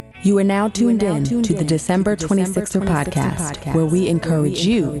You are now tuned in to the December 26er podcast, where we encourage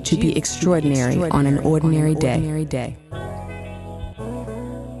you to be extraordinary on an ordinary day.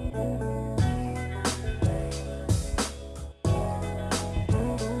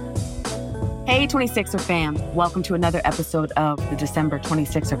 Hey 26er fam, welcome to another episode of the December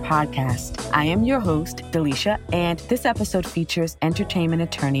 26er podcast. I am your host, Delisha, and this episode features entertainment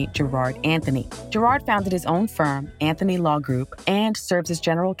attorney Gerard Anthony. Gerard founded his own firm, Anthony Law Group, and serves as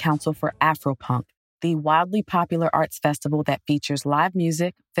general counsel for Afropunk, the wildly popular arts festival that features live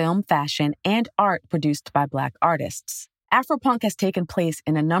music, film, fashion, and art produced by Black artists. Afropunk has taken place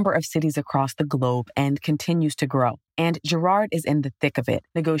in a number of cities across the globe and continues to grow. And Gerard is in the thick of it,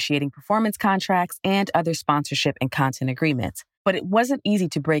 negotiating performance contracts and other sponsorship and content agreements. But it wasn't easy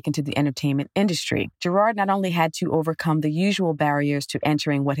to break into the entertainment industry. Gerard not only had to overcome the usual barriers to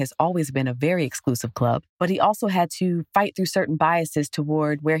entering what has always been a very exclusive club, but he also had to fight through certain biases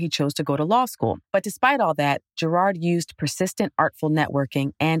toward where he chose to go to law school. But despite all that, Gerard used persistent, artful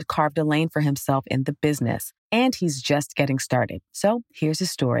networking and carved a lane for himself in the business. And he's just getting started. So here's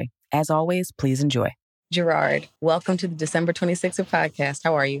his story. As always, please enjoy. Gerard, welcome to the December 26er podcast.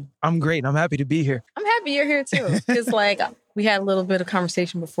 How are you? I'm great. I'm happy to be here. I'm happy you're here too. Because we had a little bit of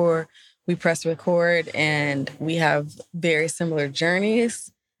conversation before we pressed record, and we have very similar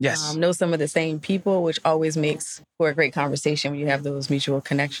journeys. Yes. Know some of the same people, which always makes for a great conversation when you have those mutual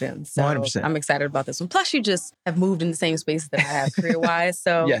connections. So 100%. I'm excited about this one. Plus, you just have moved in the same space that I have career-wise.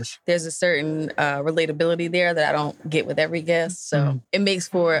 So yes. There's a certain relatability there that I don't get with every guest. So It makes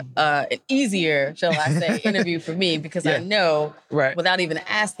for an easier, shall I say, interview for me because I know without even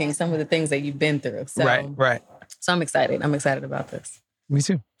asking some of the things that you've been through. So, right. So I'm excited. I'm excited about this. Me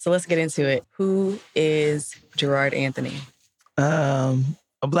too. So let's get into it. Who is Gerard Anthony?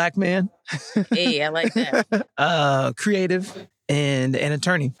 A Black man. Hey, I like that. Creative and an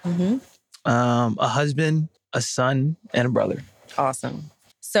attorney. Mm-hmm. A husband, a son, and a brother. Awesome.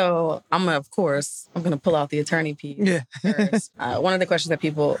 So I'm going to pull out the attorney piece first. One of the questions that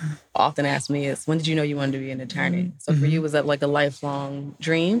people often ask me is, when did you know you wanted to be an attorney? So for you, was that like a lifelong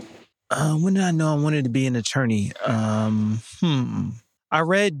dream? When did I know I wanted to be an attorney? I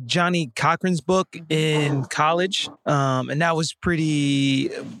read Johnny Cochran's book in college, and that was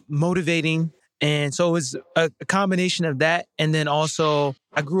pretty motivating. And so it was a combination of that. And then also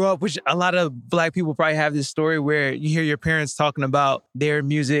I grew up, which a lot of Black people probably have this story where you hear your parents talking about their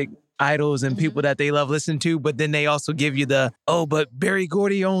music idols and people that they love listening to, but then they also give you but Berry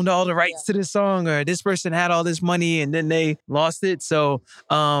Gordy owned all the rights to this song, or this person had all this money and then they lost it. So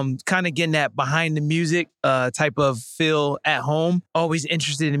kind of getting that behind the music type of feel at home, always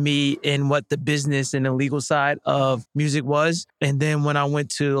interested in me in what the business and the legal side of music was. And then when I went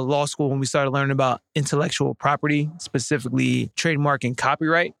to law school, when we started learning about intellectual property, specifically trademark and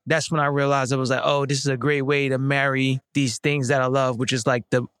copyright, that's when I realized I was like, oh, this is a great way to marry these things that I love, which is like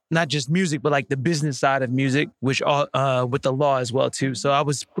not just music, but like the business side of music, which with the law as well too. So I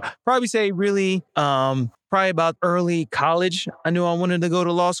was probably say really probably about early college, I knew I wanted to go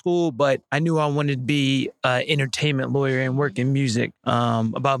to law school, but I knew I wanted to be an entertainment lawyer and work in music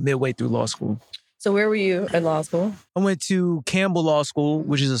about midway through law school. So where were you at law school? I went to Campbell Law School,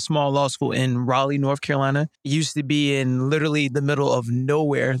 which is a small law school in Raleigh, North Carolina. It used to be in literally the middle of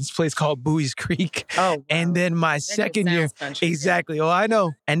nowhere. This place called Bowie's Creek. Oh, wow. And then my second year, exactly. Oh, I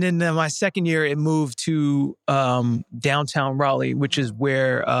know. And then my second year, it moved to downtown Raleigh, which is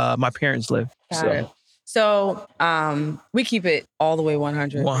where my parents live. So we keep it all the way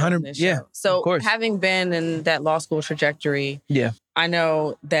 100. 100, yeah. So of course. Having been in that law school trajectory, I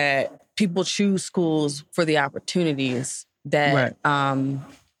know that people choose schools for the opportunities that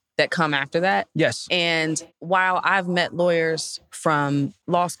that come after that. Yes. And while I've met lawyers from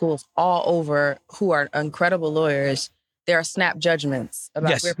law schools all over who are incredible lawyers, there are snap judgments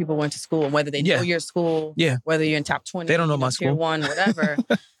about where people went to school and whether they know your school, whether you're in top 20, they don't know my school, tier 1, whatever.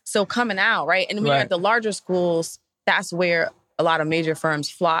 So coming out, right? And when you're at the larger schools, that's where a lot of major firms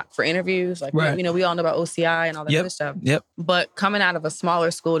flock for interviews. Like, we all know about OCI and all that other stuff. Yep. But coming out of a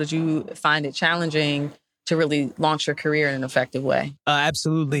smaller school, did you find it challenging to really launch your career in an effective way?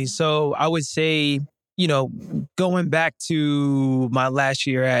 Absolutely. So I would say, going back to my last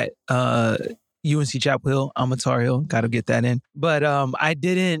year at UNC Chapel Hill, I'm a Tar Heel, got to get that in. But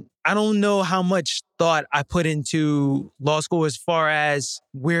I don't know how much thought I put into law school as far as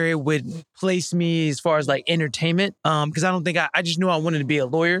where it would place me as far as like entertainment. Because I don't think I just knew I wanted to be a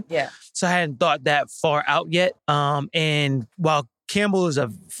lawyer. Yeah. So I hadn't thought that far out yet. And while Campbell is a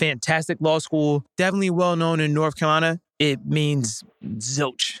fantastic law school, definitely well known in North Carolina, it means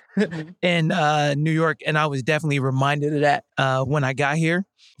zilch in New York. And I was definitely reminded of that when I got here.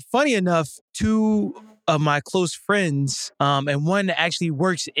 funny enough, two of my close friends, and one actually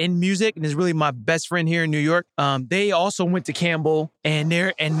works in music and is really my best friend here in New York. They also went to Campbell, and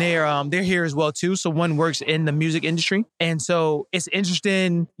they're here as well too. So one works in the music industry, and so it's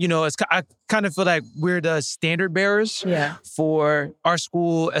interesting. I kind of feel like we're the standard bearers for our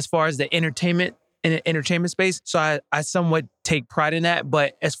school as far as the entertainment in the entertainment space. So I somewhat take pride in that.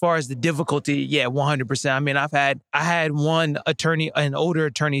 But as far as the difficulty, 100%. I mean, I had one attorney, an older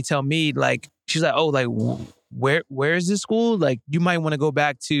attorney, tell me, like, she's like, oh, like, where is this school? Like, you might want to go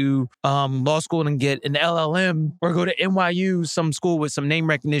back to law school and get an LLM, or go to NYU, some school with some name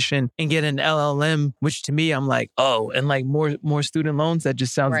recognition, and get an LLM, which to me, I'm like, oh, and like more student loans. That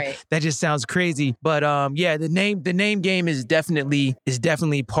just sounds crazy. But the name game is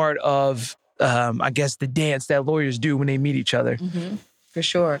definitely part of I guess the dance that lawyers do when they meet each other. Mm-hmm. For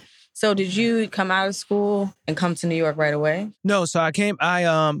sure. So did you come out of school and come to New York right away? No. So I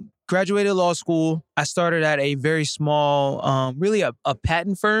graduated law school. I started at a very small, really a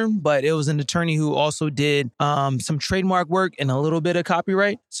patent firm, but it was an attorney who also did some trademark work and a little bit of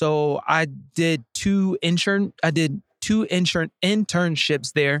copyright. So I did two internships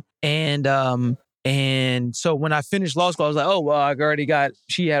there. And so when I finished law school, I was like, oh, well,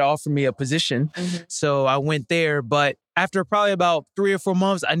 she had offered me a position. Mm-hmm. So I went there. But after probably about 3 or 4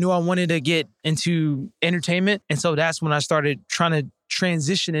 months, I knew I wanted to get into entertainment. And so that's when I started trying to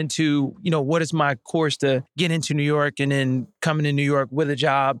transition into, what is my course to get into New York, and then coming to New York with a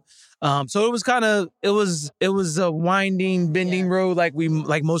job. So it was a winding, bending road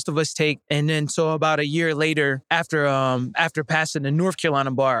like most of us take. And then so about a year later, after passing the North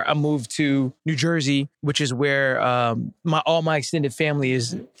Carolina bar, I moved to New Jersey, which is where all my extended family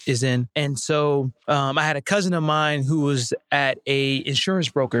is in. And so I had a cousin of mine who was at a insurance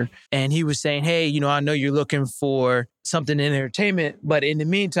broker, and he was saying, hey, I know you're looking for something in entertainment, but in the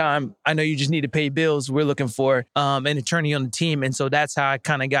meantime, I know you just need to pay bills. We're looking for an attorney on the team. And so that's how I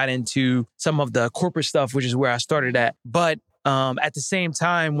kind of got into some of the corporate stuff, which is where I started at. But at the same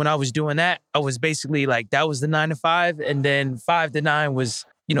time, when I was doing that, I was basically like, that was the 9 to 5. And then 5 to 9 was,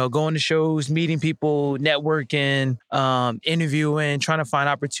 going to shows, meeting people, networking, interviewing, trying to find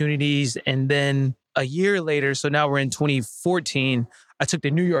opportunities. And then a year later, so now we're in 2014, I took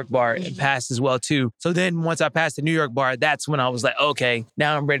the New York bar and passed as well too. So then once I passed the New York bar, that's when I was like, okay,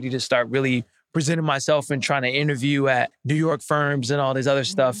 now I'm ready to start really presenting myself and trying to interview at New York firms and all this other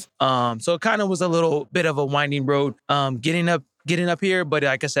stuff. So it kind of was a little bit of a winding road getting up here. But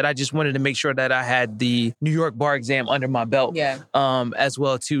like I said, I just wanted to make sure that I had the New York bar exam under my belt as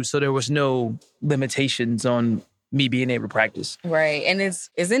well too. So there was no limitations on me being able to practice. Right. And it's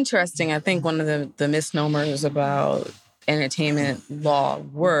interesting. I think one of the misnomers about entertainment law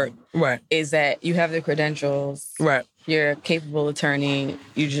work is that you have the credentials. Right. You're a capable attorney.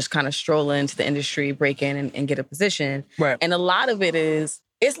 You just kind of stroll into the industry, break in and get a position. Right. And a lot of it's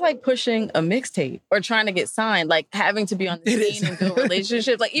like pushing a mixtape or trying to get signed, like having to be on the scene and build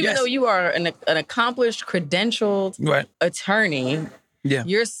relationships. Like even though you are an accomplished, credentialed attorney,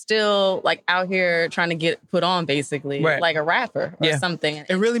 you're still like out here trying to get put on basically like a rapper or something.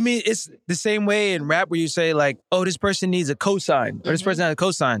 It really means it's the same way in rap where you say like, oh, this person needs a cosign or this person has a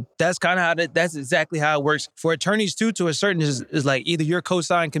cosign. That's kind of how that's exactly how it works for attorneys too. To a certain is like either your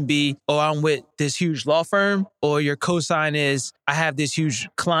cosign can be, oh, I'm with this huge law firm, or your cosign is I have this huge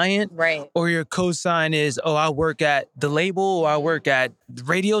client, or your cosign is, oh, I work at the label or I work at the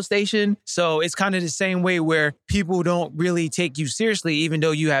radio station. So it's kind of the same way where people don't really take you seriously, even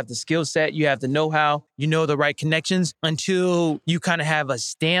though you have the skill set, you have the know-how, you know the right connections, until you kind of have a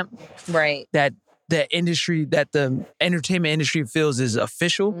stamp that the industry, that the entertainment industry feels is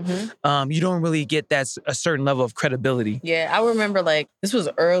official. You don't really get a certain level of credibility. Yeah, I remember like this was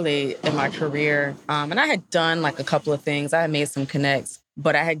early in my career, and I had done like a couple of things. I had made some connects,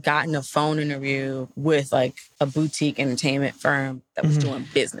 but I had gotten a phone interview with like a boutique entertainment firm that was doing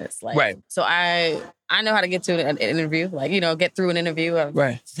business. Like, so I know how to get to an interview, like, get through an interview.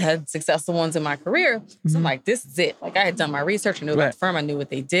 I've had successful ones in my career. So I'm like, this is it. Like I had done my research. I knew about the firm. I knew what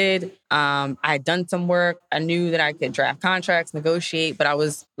they did. I had done some work. I knew that I could draft contracts, negotiate, but I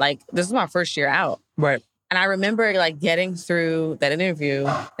was like, this is my first year out. And I remember like getting through that interview,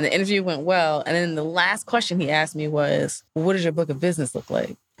 and the interview went well. And then the last question he asked me was, well, what does your book of business look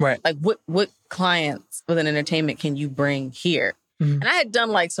like? Like what clients within entertainment can you bring here? And I had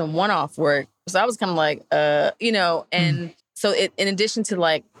done like some one-off work. So I was kind of like, and So in addition to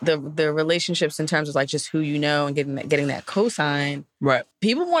like the relationships in terms of like just who you know and getting that cosign, right?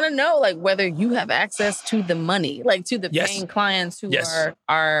 People want to know like whether you have access to the money, like to the paying clients who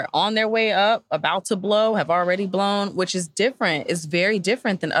are on their way up, about to blow, have already blown, which is different. It's very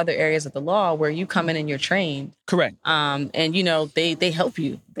different than other areas of the law where you come in and you're trained. Correct. And they help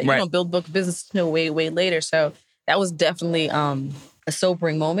you. They don't build book business until way later. So that was definitely a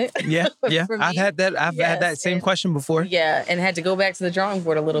sobering moment. Yeah. for me. I've had that same question before. Yeah, and had to go back to the drawing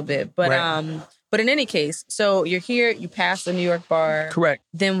board a little bit. But but in any case, so you're here, you passed the New York bar. Correct.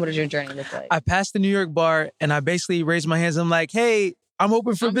 Then what does your journey look like? I passed the New York bar and I basically raised my hands. I'm like, hey, I'm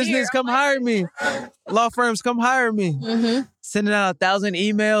open for business. Come hire me. Law firms, come hire me. Mm-hmm. Sending out 1,000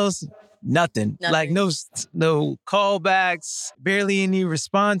 emails. Nothing. Like no callbacks, barely any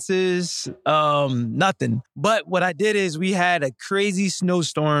responses, nothing. But what I did is we had a crazy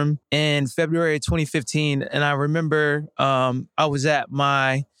snowstorm in February 2015. And I remember I was at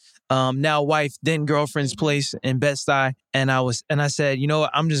my now wife, then girlfriend's place in Bed-Stuy. And I said, you know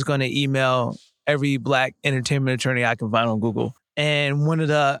what, I'm just going to email every Black entertainment attorney I can find on Google. And one of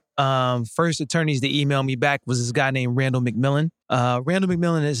the first attorneys to email me back was this guy named Randall McMillan. Randall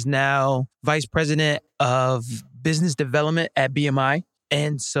McMillan is now vice president of business development at BMI.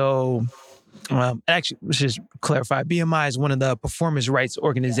 And so actually, let's just clarify. BMI is one of the performance rights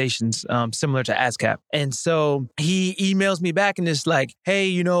organizations similar to ASCAP. And so he emails me back and it's like,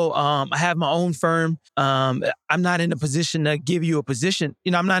 hey, I have my own firm. I'm not in a position to give you a position.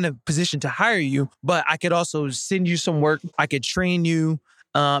 I'm not in a position to hire you, but I could also send you some work. I could train you.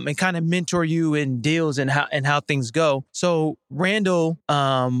 And kind of mentor you in deals and how things go. So Randall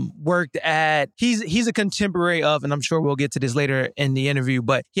worked at, he's a contemporary of, and I'm sure we'll get to this later in the interview,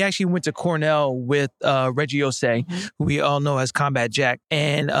 but he actually went to Cornell with Reggie Osei, who we all know as Combat Jack.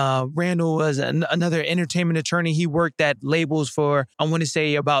 And Randall was another entertainment attorney. He worked at labels for, I want to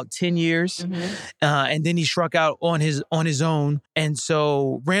say, about 10 years. And then he struck out on his own. And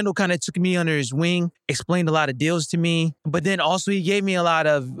so Randall kind of took me under his wing, explained a lot of deals to me, but then also he gave me a lot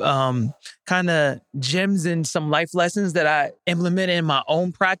of kind of gems and some life lessons that I implemented in my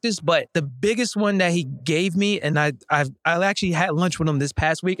own practice. But the biggest one that he gave me, and I actually had lunch with him this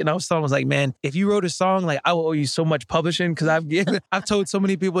past week, and I was like, man, if you wrote a song, like I will owe you so much publishing because I've told so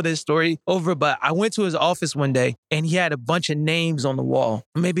many people this story over. But I went to his office one day and he had a bunch of names on the wall,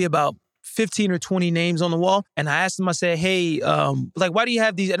 maybe about 15 or 20 names on the wall. And I asked him, I said, hey, why do you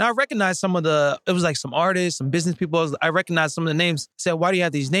have these? And I recognized it was like some artists, some business people. I recognized some of the names. I said, why do you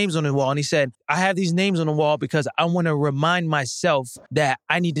have these names on the wall? And he said, I have these names on the wall because I want to remind myself that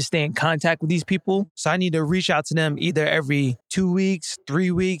I need to stay in contact with these people. So I need to reach out to them either every 2 weeks,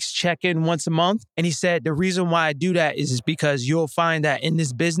 3 weeks, check in once a month. And he said, the reason why I do that is because you'll find that in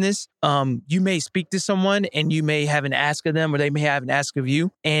this business, you may speak to someone and you may have an ask of them or they may have an ask of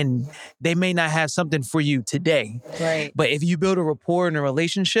you. And they may not have something for you today. Right. But if you build a rapport and a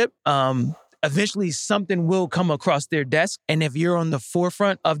relationship, eventually something will come across their desk. And if you're on the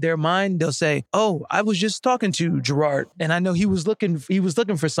forefront of their mind, they'll say, oh, I was just talking to Gerard and I know he was looking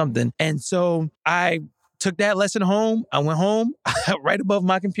for something. And so I took that lesson home. I went home right above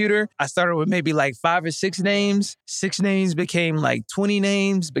my computer. I started with maybe like 5 or 6 names. 6 names became like 20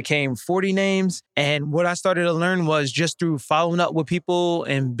 names, became 40 names. And what I started to learn was just through following up with people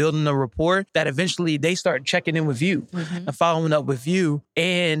and building a rapport that eventually they start checking in with you and following up with you.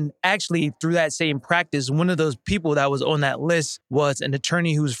 And actually through that same practice, one of those people that was on that list was an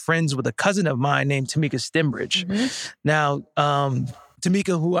attorney who's friends with a cousin of mine named Tamika Stembridge. Now,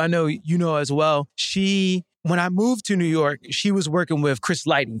 Tamika, who I know you know as well, when I moved to New York, she was working with Chris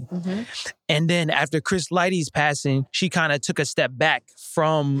Lighty. And then after Chris Lighty's passing, she kind of took a step back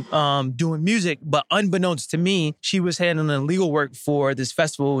from doing music. But unbeknownst to me, she was handling legal work for this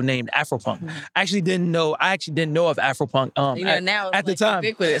festival named Afropunk. I actually didn't know of Afropunk now at the like time.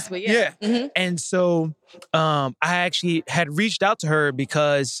 Ubiquitous, but yeah. And so I actually had reached out to her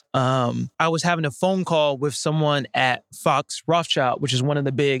because I was having a phone call with someone at Fox Rothschild, which is one of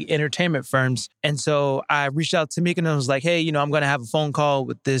the big entertainment firms. And so I reached out to Tamika and I was like, hey, I'm going to have a phone call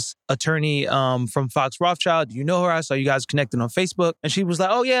with this attorney from Fox Rothschild. Do you know her? I saw you guys connected on Facebook. And she was like,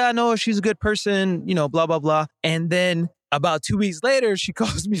 oh yeah, I know her. She's a good person, blah, blah, blah. And then about 2 weeks later, she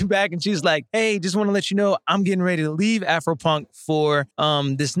calls me back and she's like, hey, just want to let you know, I'm getting ready to leave Afropunk for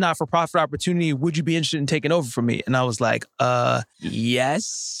this not-for-profit opportunity. Would you be interested in taking over for me? And I was like, yes.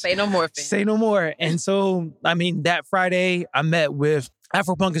 Say no more, fam. Say no more. And so, that Friday, I met with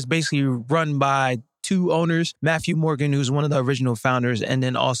Afropunk is basically run by two owners, Matthew Morgan, who's one of the original founders, and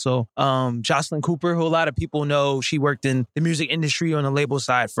then also Jocelyn Cooper, who a lot of people know. She worked in the music industry on the label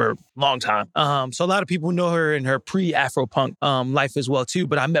side for a long time. So a lot of people know her in her pre-Afropunk life as well too.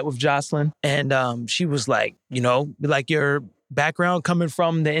 But I met with Jocelyn, and she was like, like your background coming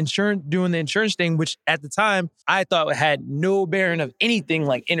from the insurance, doing the insurance thing, which at the time I thought had no bearing of anything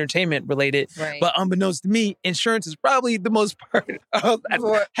like entertainment related. Right. But unbeknownst to me, insurance is probably the most part of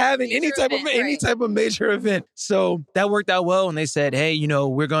having any type of major event. So that worked out well. And they said, hey,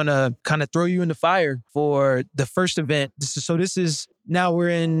 we're going to kind of throw you in the fire for the first event. Now we're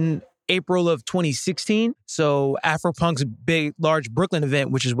in April of 2016. So Afropunk's big, large Brooklyn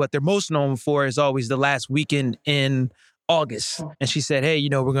event, which is what they're most known for, is always the last weekend in August. And she said, hey,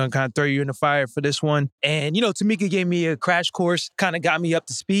 we're going to kind of throw you in the fire for this one. And, Tamika gave me a crash course, kind of got me up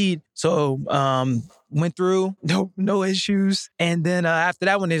to speed. So went through, no issues. And then after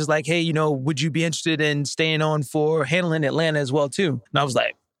that one, it was like, hey, would you be interested in staying on for handling Atlanta as well, too? And I was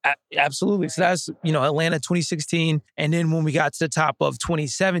like, absolutely. So that's, Atlanta 2016. And then when we got to the top of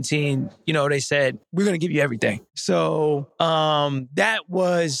 2017, they said, we're going to give you everything. So that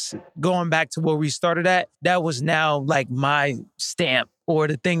was going back to where we started at. That was now like my stamp, or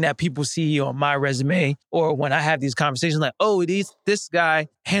the thing that people see on my resume, or when I have these conversations like, oh, this guy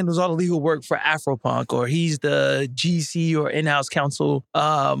handles all the legal work for Afropunk, or he's the GC or in-house counsel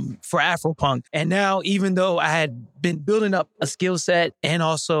for Afropunk. And now, even though I had been building up a skill set and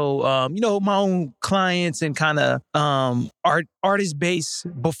also, my own clients and kind of artist base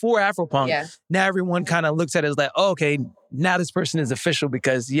before Afropunk, now everyone kind of looks at it as like, oh, okay, now this person is official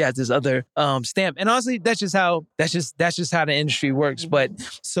because he has this other stamp. And honestly, that's just how the industry works. But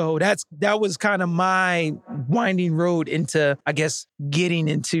so that was kind of my winding road into, I guess, getting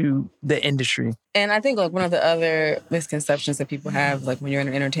into the industry. And I think like one of the other misconceptions that people have, like when you're an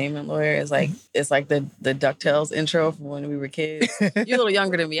entertainment lawyer, is like it's like the DuckTales intro from when we were kids. You're a little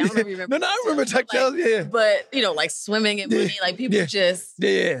younger than me. I don't know if you remember. No, I remember DuckTales. Like, yeah. But like swimming and money, like people just.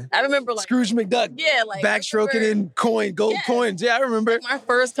 Yeah. I remember like Scrooge McDuck. Yeah, like backstroking in gold coins. Yeah, I remember. Like my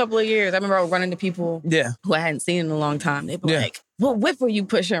first couple of years, I remember I would run into people. Who I hadn't seen in a long time. They'd be like, what whip are you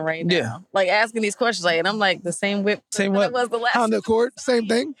pushing right now? Yeah. Like asking these questions, like, and I'm like, the same whip. Same whip. Was the last Honda Accord, same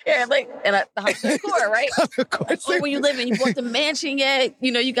thing. Yeah, like, and the Honda Accord, right? Honda Accord, where you living? You bought the mansion yet?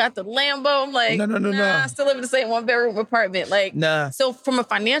 You got the Lambo. I'm like, no. I still live in the same one-bedroom apartment. Like, So from a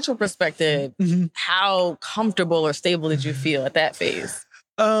financial perspective, how comfortable or stable did you feel at that phase?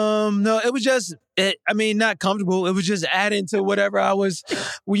 No, it was just, not comfortable. It was just adding to whatever I was,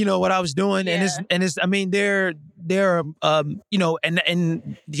 what I was doing. Yeah. And it's, and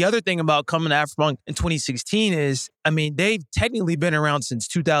the other thing about coming to Afropunk in 2016 is, they've technically been around since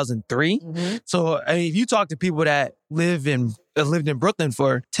 2003. Mm-hmm. So, if you talk to people that lived in Brooklyn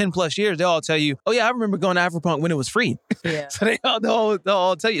for 10 plus years, they'll all tell you, oh yeah, I remember going to Afropunk when it was free. Yeah. So they'll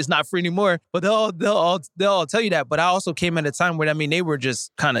all tell you it's not free anymore, but they'll all tell you that. But I also came at a time where, they were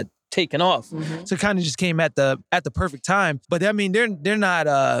just kind of taken off. Mm-hmm. So it kind of just came at the perfect time. But they're not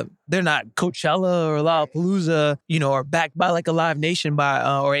Coachella or Lollapalooza, or backed by like a Live Nation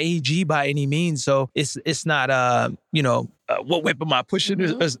or AEG by any means. So it's not what whip am I pushing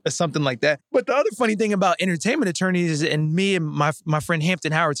or something like that. But the other funny thing about entertainment attorneys, and me and my friend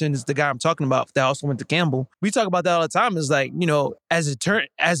Hampton Howardson is the guy I'm talking about that also went to Campbell. We talk about that all the time. Is like, as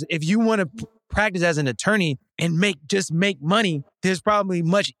if you want to practice as an attorney and make money, there's probably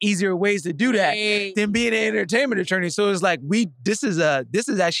much easier ways to do that than being an entertainment attorney. So it's like this is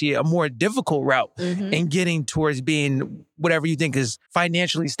actually a more difficult route in getting towards being whatever you think is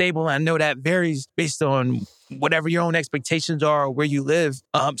financially stable. And I know that varies based on whatever your own expectations are or where you live.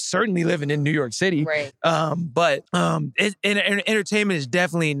 Certainly living in New York City. Right. But entertainment is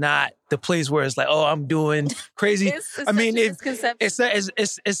definitely not the place where it's like, oh, I'm doing crazy. It's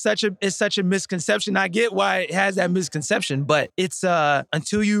such a misconception. I get why it has that misconception, but it's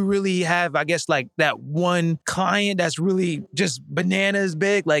until you really have, I guess, like that one client that's really just bananas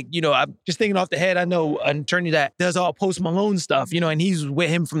big. Like, I'm just thinking off the head, I know an attorney that does all Post Malone stuff, and he's with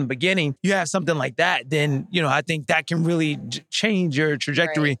him from the beginning. You have something like that, then, I think that can really change your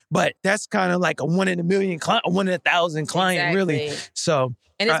trajectory. Right. But that's kind of like a 1 in a million client, 1 in 1,000 client, really. So.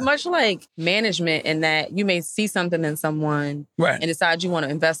 And it's much like management in that you may see something in someone and decide you want to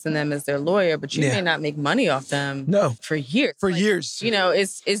invest in them as their lawyer, but you may not make money off them for years. Years.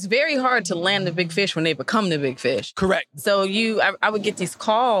 It's very hard to land the big fish when they become the big fish. Correct. So I would get these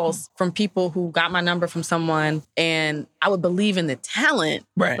calls from people who got my number from someone, and I would believe in the talent,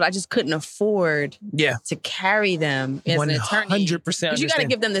 but I just couldn't afford to carry them as an attorney. 100%. Because you got to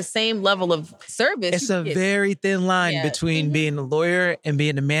give them the same level of service. It's a very thin line between being a lawyer and being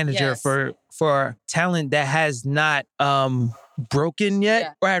being a manager for talent that has not broken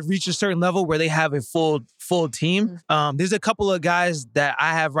yet or had reached a certain level where they have a full team. There's a couple of guys that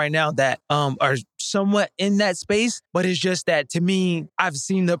I have right now that are somewhat in that space, but it's just that to me, I've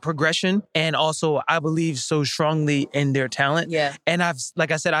seen the progression and also I believe so strongly in their talent. Yeah. And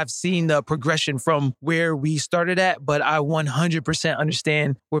like I said, I've seen the progression from where we started at, but I 100%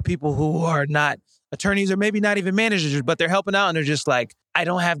 understand where people who are not attorneys or maybe not even managers, but they're helping out and they're just like, I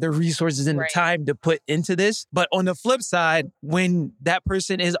don't have the resources and the time to put into this. But on the flip side, when that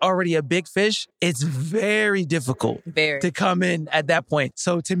person is already a big fish, it's very difficult to come in at that point.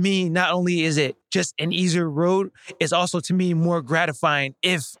 So to me, not only is it just an easier road, it's also to me more gratifying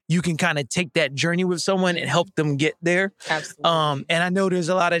if you can kind of take that journey with someone and help them get there. Absolutely. And I know there's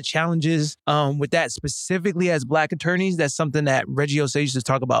a lot of challenges with that specifically as Black attorneys. That's something that Reggie Ossé used to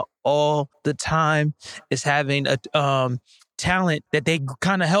talk about all the time, is having a talent that they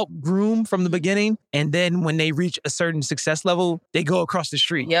kind of help groom from the beginning. And then when they reach a certain success level, they go across the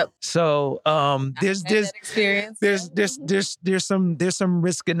street. Yep. So there's some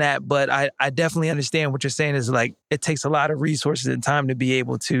risk in that, but I definitely understand what you're saying is like, it takes a lot of resources and time to be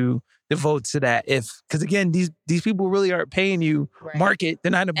able to devote to that. Because again, these people really aren't paying you market.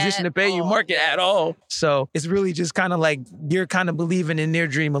 They're not in a position to pay you market at all. So it's really just kind of like, you're kind of believing in their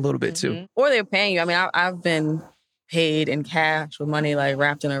dream a little bit too. Or they're paying you. I mean, I've been paid in cash with money like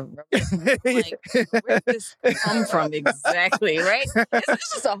wrapped in a rubber. Like, where did this come from exactly, right?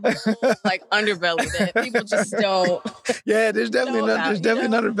 It's just a whole like underbelly that people just don't. Yeah, there's definitely an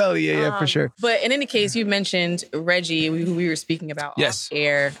underbelly. Yeah, for sure. But in any case, you mentioned Reggie, who we were speaking about off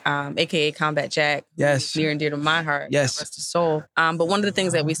air, aka Combat Jack. Yes, near and dear to my heart. Yes, rest his soul. But one of the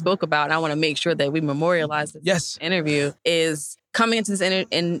things that we spoke about, and I want to make sure that we memorialize this interview, is coming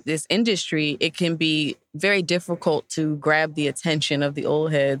into this industry, it can be very difficult to grab the attention of the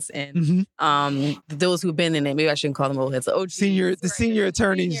old heads and those who've been in it. Maybe I shouldn't call them old heads. The OGs, senior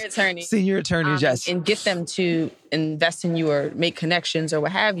attorneys. Senior attorneys, yes. And get them to invest in you or make connections or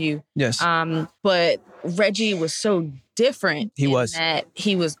what have you. Yes. But Reggie was so different. He was. That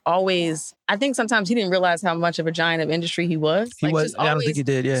he was always, I think sometimes he didn't realize how much of a giant of industry he was. He was. I don't think he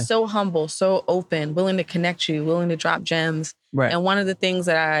did, yeah. So humble, so open, willing to connect you, willing to drop gems. Right. And one of the things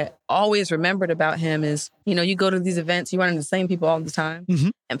that I always remembered about him is, you know, you go to these events, you run into the same people all the time.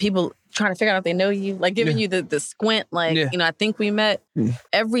 And people trying to figure out if they know you, like giving you the squint, like, you know, I think we met.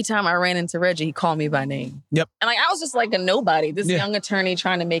 Every time I ran into Reggie, he called me by name. Yep. And like, I was just like a nobody, this young attorney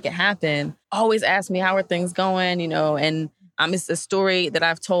trying to make it happen. Always asked me, how are things going, you know, and it's a story that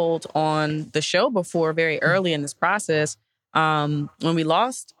I've told on the show before very early in this process when we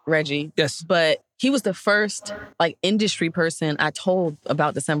lost Reggie. Yes. But he was the first like industry person I told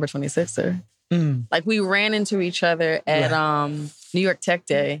about December 26th. Like we ran into each other at New York Tech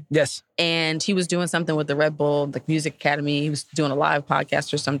Day. Yes. And he was doing something with the Red Bull, the Music Academy. He was doing a live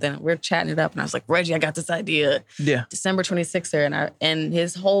podcast or something. We're chatting it up. And I was like, Reggie, I got this idea. Yeah. December 26th. And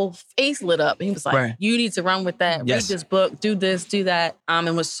his whole face lit up. He was like, you need to run with that. Read this book. Do this, do that.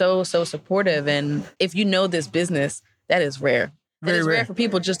 And was so supportive. And if you know this business, that is rare. It's rare for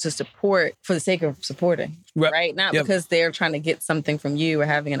people just to support for the sake of supporting, right? Not because they're trying to get something from you or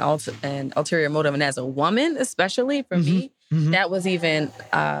having an ulterior motive. And as a woman, especially for me, that was even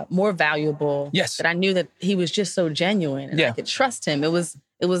more valuable. Yes. That I knew that he was just so genuine and I could trust him. It was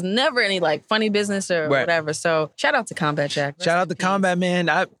never any like funny business or whatever. So shout out to Combat Jack. Shout out to Combat, man.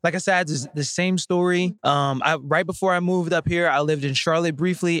 Like I said, it's the same story. Right before I moved up here, I lived in Charlotte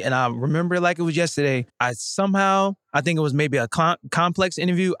briefly, and I remember it like it was yesterday. I think it was maybe a complex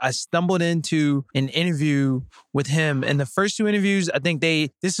interview. I stumbled into an interview with him. And the first two interviews, I think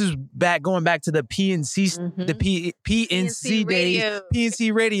this is going back to the PNC, the PNC days,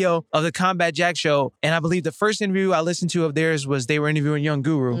 PNC radio of the Combat Jack show. And I believe the first interview I listened to of theirs was they were interviewing Young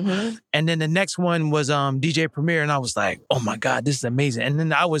Guru. And then the next one was DJ Premier. And I was like, oh my God, this is amazing. And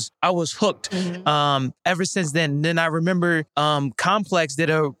then I was hooked ever since then. And then I remember Complex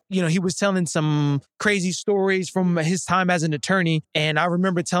did he was telling some crazy stories from his time as an attorney. And I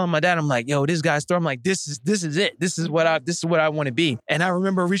remember telling my dad, I'm like, yo, this guy's story. I'm like, this is it. This is what I want to be. And I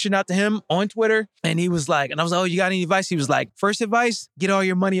remember reaching out to him on Twitter, and he was like, and I was like, oh, you got any advice? He was like, first advice, get all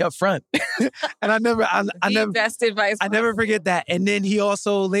your money up front. And I never best advice. I never forget that. And then he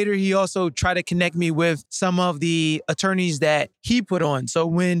also tried to connect me with some of the attorneys that he put on. So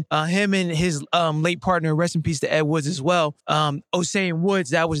when him and his late partner, rest in peace to Ed Woods as well, Ossé and Woods,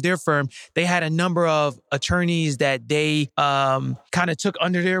 that was their firm. They had a number of attorneys that they kind of took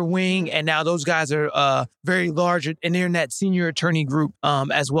under their wing, and now those guys are very large, and they're in that senior attorney group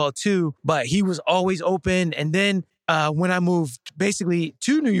as well too. But he was always open. And then when I moved basically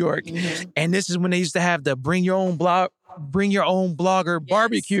to New York. And this is when they used to have the bring your own blogger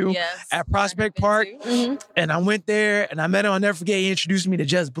barbecue at Prospect Park. And I went there and I met him. I'll never forget, he introduced me to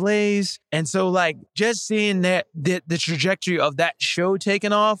Just Blaze. And so like just seeing that the trajectory of that show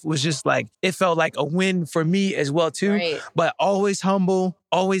taking off was just like, it felt like a win for me as well too. Right. But always humble,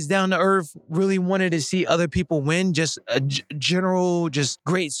 always down to earth, really wanted to see other people win, just a general, just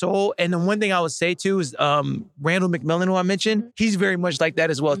great soul. And the one thing I would say too is Randall McMillan, who I mentioned, he's very much like that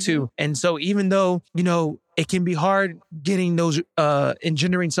as well too. And so even though, you know, it can be hard getting those,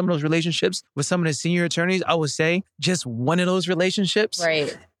 engendering some of those relationships with some of the senior attorneys, I would say just one of those relationships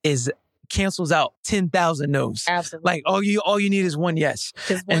cancels out 10,000 no's. Absolutely. Like all you need is one yes.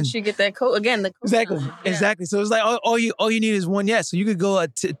 Because once you get that code, again, the code exactly. So it's like all you need is one yes. So you could go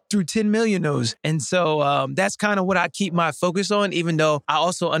through 10 million no's. And so that's kind of what I keep my focus on, even though I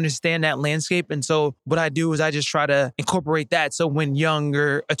also understand that landscape. And so what I do is I just try to incorporate that. So when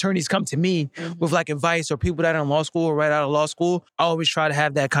younger attorneys come to me with like advice, or people that are in law school or right out of law school, I always try to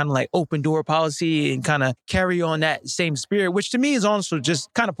have that kind of like open door policy and kind of carry on that same spirit, which to me is also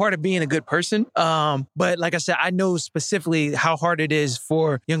just kind of part of being a good person. But like I said, I know specifically how hard it is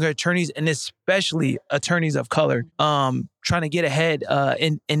for younger attorneys, and especially attorneys of color, trying to get ahead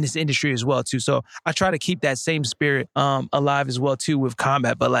in this industry as well too. So I try to keep that same spirit alive as well too with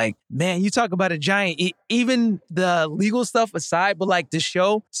combat. But like, man, you talk about a giant, even the legal stuff aside, but like the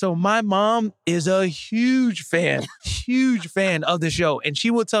show. So my mom is a huge fan of the show. And she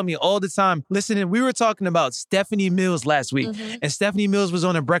will tell me all the time, listen, we were talking about Stephanie Mills last week, and Stephanie Mills was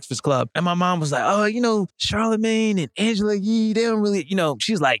on a Breakfast Club. And my mom was like, oh, you know, Charlemagne and Angela Yee, they don't really, you know,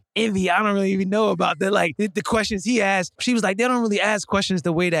 she's like, Envy, I don't really even know about that. Like the questions he asked, she was like, they don't really ask questions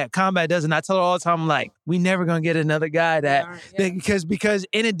the way that combat does. And I tell her all the time, I'm like, we never gonna get another guy because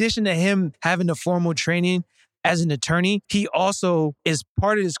in addition to him having the formal training as an attorney, he also is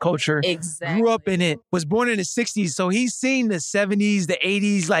part of this culture, grew up in it, was born in the 60s. So he's seen the 70s, the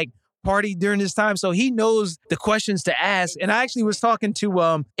 80s, like party during this time. So he knows the questions to ask. And I actually was talking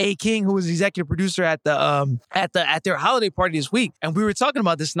to A. King, who was the executive producer at their holiday party this week. And we were talking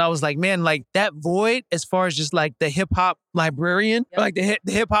about this, and I was like, man, like that void as far as just like the hip hop librarian, like the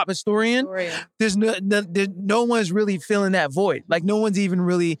hip hop historian, there's no one's really filling that void. Like no one's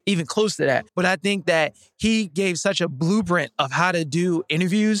even close to that. But I think that he gave such a blueprint of how to do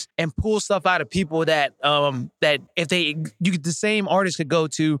interviews and pull stuff out of people that if the same artist could go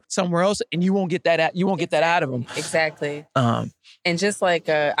to somewhere else and you won't get that out of them. Exactly. And just like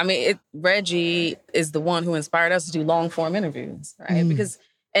Reggie is the one who inspired us to do long form interviews, right? Because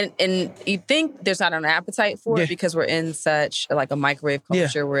And you think there's not an appetite for it because we're in such like a microwave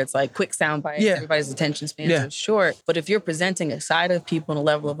culture where it's like quick sound bites, everybody's attention spans are short. But if you're presenting a side of people and a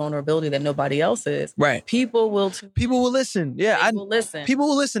level of vulnerability that nobody else is, people will listen. People will listen. People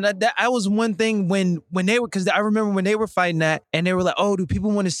will listen. That was one thing when they were, because I remember when they were fighting that and they were like, oh, do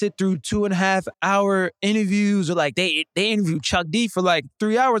people want to sit through 2.5 hour interviews? Or like they interviewed Chuck D for like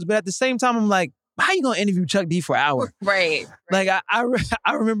 3 hours. But at the same time, I'm like, how you gonna interview Chuck D for an hour? Right. Like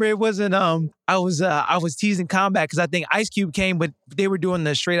I remember it wasn't I was teasing Combat because I think Ice Cube came, but they were doing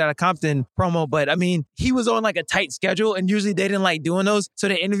the Straight Outta Compton promo. But I mean, he was on like a tight schedule, and usually they didn't like doing those. So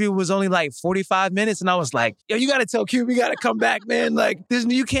the interview was only like 45 minutes, and I was like, yo, you gotta tell Cube, you gotta come back, man. Like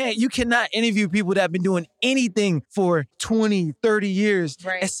you cannot interview people that have been doing anything for 20, 30 years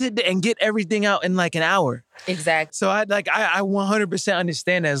and sit there and get everything out in like an hour. Exactly. So I 100%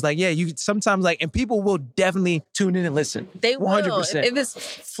 understand that. It's like, you sometimes like, and people will definitely tune in and listen. They will. 100%. If it's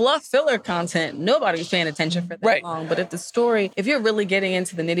fluff filler content, nobody's paying attention for that long. But if you're really getting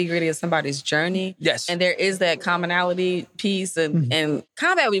into the nitty gritty of somebody's journey, and there is that commonality piece, and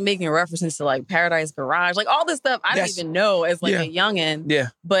Combat will be making references to like Paradise Garage, like all this stuff I didn't even know as like a youngin'. Yeah.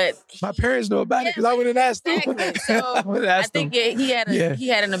 But my parents know about it because I wouldn't ask them. So I think he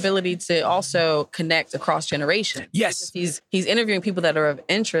had an ability to also connect across generations. Yes. He's interviewing people that are of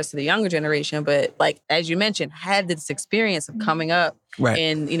interest to the younger generation, but like, as you mentioned, had this experience of coming up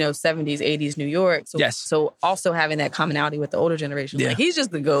in, 70s, 80s New York. So, so also having that commonality with the older generation. Like, he's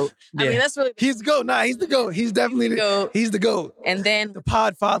just the GOAT. I mean, that's really... He's the GOAT. Nah, he's the GOAT. He's definitely the GOAT. He's the GOAT. And then... The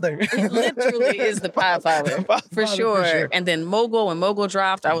pod father. It literally is the pod father. For sure. And then Mogul, when Mogul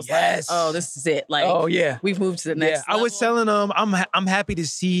dropped, I was like, oh, this is it. Like, we've moved to the next level. I was telling them, I'm happy to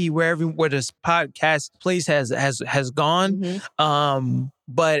see where this podcast place has gone.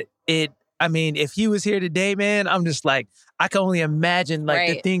 But if he was here today, man, I'm just like, I can only imagine like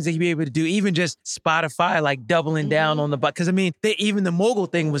the things that he'd be able to do, even just Spotify, like doubling down on the, because I mean, even the mogul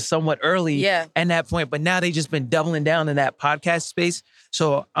thing was somewhat early at that point, but now they just been doubling down in that podcast space.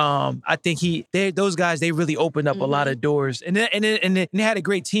 So I think those guys, they really opened up a lot of doors, and they had a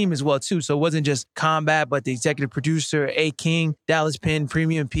great team as well too. So it wasn't just Combat, but the executive producer, A. King, Dallas Penn,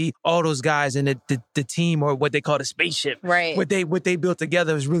 Premium P, all those guys, and the team, or what they call the spaceship. Right. What they built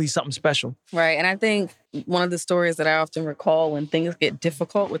together was really something special. Right. And I think one of the stories that I often recall when things get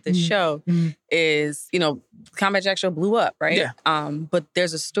difficult with this show is, Combat Jack Show blew up, right? Yeah. But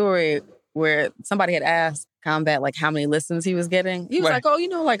there's a story where somebody had asked Combat like how many listens he was getting. He was like, oh,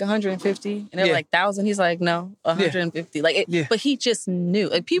 like 150. And they're like 1,000. He's like, no, 150. But he just knew.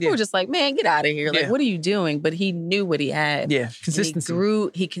 Like people were just like, man, get out of here. Like, what are you doing? But he knew what he had. Yeah, consistency.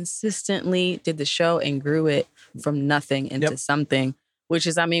 He consistently did the show and grew it from nothing into something. Which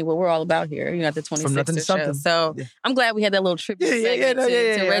is, what we're all about here, at the 26th show. So I'm glad we had that little tribute segment to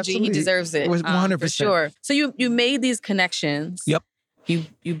Reggie. Absolutely. He deserves it. 100%. For sure. So you made these connections. Yep.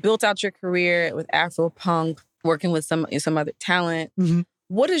 You built out your career with Afropunk, working with some other talent. Mm-hmm.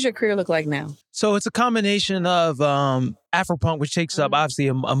 What does your career look like now? So it's a combination of Afropunk, which takes up obviously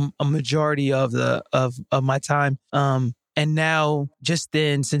a majority of my time. And now, since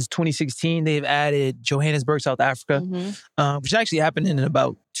 2016, they've added Johannesburg, South Africa, which actually happened in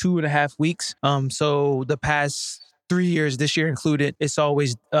about 2.5 weeks. So the past 3 years, this year included, it's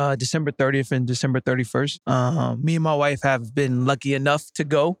always December 30th and December 31st. Me and my wife have been lucky enough to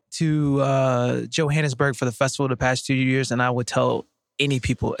go to Johannesburg for the festival the past 2 years. And I would tell any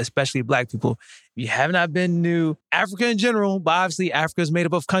people, especially Black people, if you have not been to Africa in general, but obviously Africa is made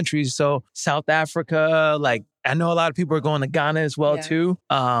up of countries. So South Africa, I know a lot of people are going to Ghana as well too.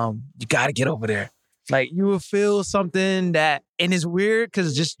 You got to get over there. You will feel something and it's weird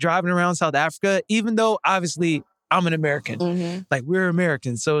because just driving around South Africa, even though obviously I'm an American, we're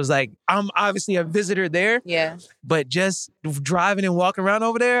Americans. So it's I'm obviously a visitor there. Yeah. But just driving and walking around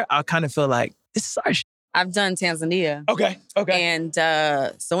over there, I kind of feel like this is our shit. I've done Tanzania. Okay. And so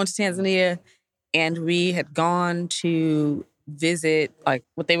I went to Tanzania, and we had gone to visit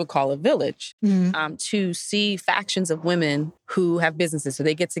what they would call a village to see factions of women who have businesses. So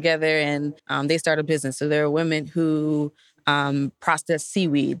they get together and they start a business. So there are women who process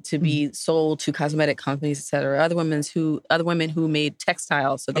seaweed to be sold to cosmetic companies, et cetera. Other women who made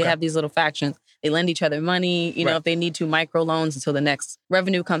textiles. So they have these little factions. They lend each other money, if they need to, microloans until the next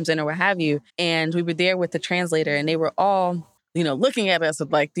revenue comes in or what have you. And we were there with the translator, and they were all, looking at us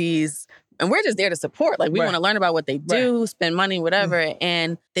with these, and we're just there to support. We want to learn about what they do, spend money, whatever.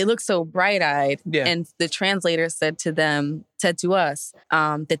 And they look so bright-eyed. Yeah. And the translator said to us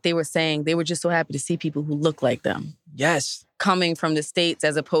that they were saying they were just so happy to see people who look like them. Yes. Coming from the States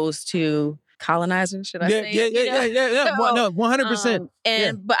as opposed to colonizers, should I say? Yeah. So, no, 100%.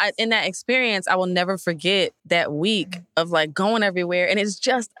 But in that experience, I will never forget that week of going everywhere, and it's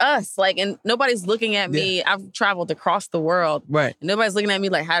just us. And nobody's looking at me. Yeah. I've traveled across the world, right? And nobody's looking at me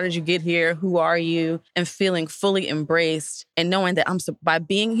how did you get here? Who are you? And feeling fully embraced, and knowing that by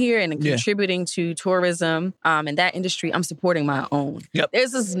being here and contributing to tourism and that industry, I'm supporting my own. Yep.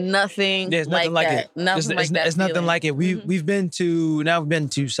 There's nothing like that. It's nothing like it. We've been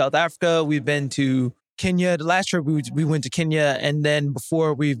to South Africa. We've been to Kenya. The last trip we went to Kenya, and then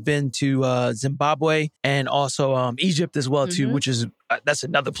before we've been to Zimbabwe and also Egypt as well too, which is that's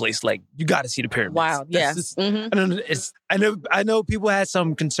another place you got to see the pyramids. Wow, yes. I know people had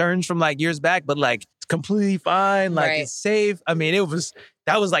some concerns from years back, but it's completely fine. It's safe.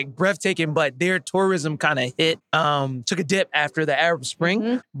 That was breathtaking, but their tourism kind of took a dip after the Arab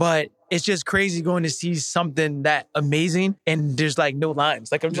Spring, but it's just crazy going to see something that amazing, and there's no lines.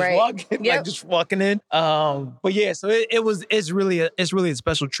 I'm just walking, just walking in. But yeah, so it's really a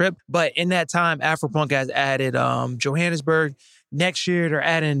special trip. But in that time, Afropunk has added Johannesburg. Next year, they're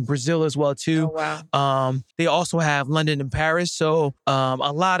adding Brazil as well too. Oh, wow. They also have London and Paris. So a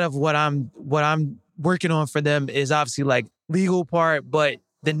lot of what I'm working on for them is obviously legal part, but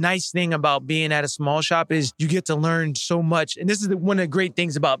the nice thing about being at a small shop is you get to learn so much. And this is one of the great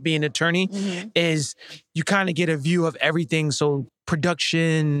things about being an attorney is you kind of get a view of everything. So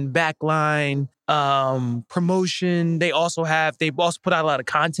production, backline, promotion. They've also put out a lot of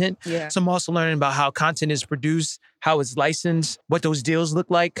content. Yeah. So I'm also learning about how content is produced, how it's licensed, what those deals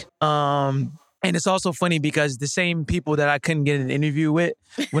look like. And it's also funny because the same people that I couldn't get an interview with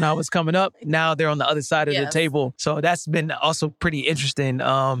when I was coming up, now they're on the other side of the table. So that's been also pretty interesting,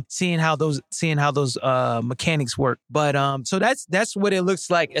 seeing how those mechanics work. But so that's what it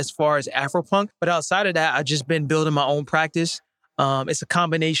looks like as far as Afropunk. But outside of that, I've just been building my own practice. It's a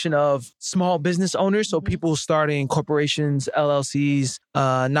combination of small business owners, so people starting corporations, LLCs,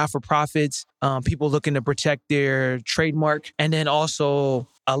 not-for-profits, people looking to protect their trademark, and then also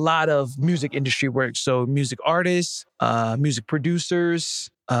a lot of music industry work. So music artists, music producers,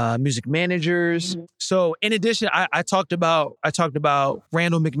 music managers. So in addition, I talked about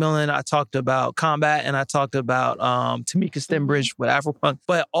Randall McMillan, I talked about Combat, and I talked about Tamika Stenbridge with Afropunk.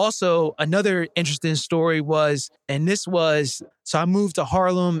 But also another interesting story was, so I moved to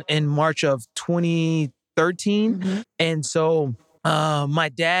Harlem in March of 2013. And so my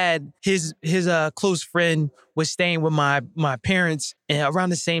dad, his close friend was staying with my parents around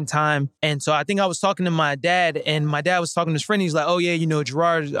the same time. And so I think I was talking to my dad, and my dad was talking to his friend. He's like, oh yeah,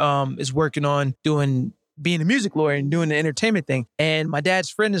 Gerard is working on being a music lawyer and doing the entertainment thing. And my dad's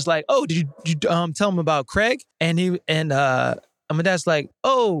friend is like, oh, did you tell him about Craig? And my dad's like,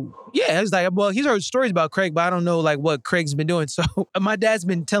 oh, yeah. I was like, well, he's heard stories about Craig, but I don't know like what Craig's been doing. So my dad's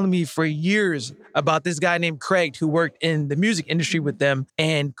been telling me for years about this guy named Craig who worked in the music industry with them.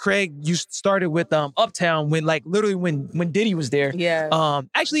 And Craig started with Uptown when Diddy was there. Yeah.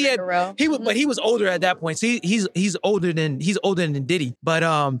 Actually, he was older at that point. So he's older than Diddy. But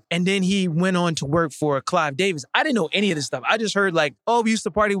and then he went on to work for Clive Davis. I didn't know any of this stuff. I just heard like, oh, we used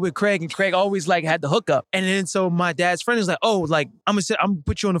to party with Craig, and Craig always like had the hookup. And then so my dad's friend is like, oh, like I'm gonna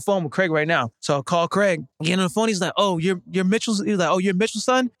put you on the phone with Craig right now. So I'll call Craig, get on the phone. He's like, oh, you're Mitchell's. He's like, oh, you're Mitchell's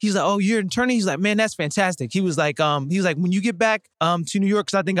son. He's like, oh, you're an attorney. He's like, man, that's fantastic. He was like, when you get back to New York,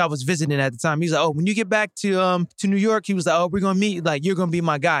 because I think I was visiting at the time. He's like, oh, when you get back to New York, he was like, oh, we're gonna meet. Like, you're gonna be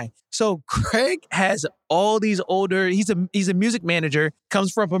my guy. So Craig has all these older. He's a music manager,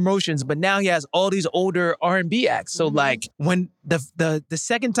 comes from promotions, but now he has all these older R&B acts. So like when the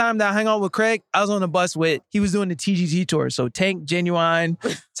second time that I hung out with Craig, I was on the bus he was doing the TGT tour. So Tank, Genuine,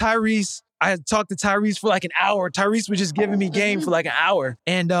 Tyrese. I talked to Tyrese for like an hour. Tyrese was just giving me game for like an hour.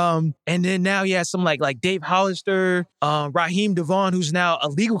 And then now he has some like Dave Hollister, Raheem Devon, who's now a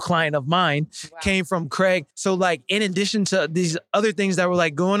legal client of mine, came from Craig. So like in addition to these other things that were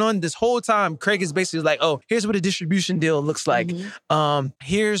like going on, this whole time, Craig is basically like, oh, here's what a distribution deal looks like.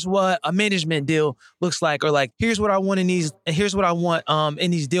 Here's what a management deal looks like. Or like, here's what I want in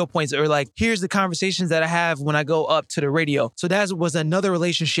these deal points. Or like, here's the conversations that I have when I go up to the radio. So that was another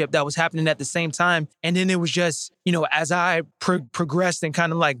relationship that was happening at the same time. And then it was just, as I progressed and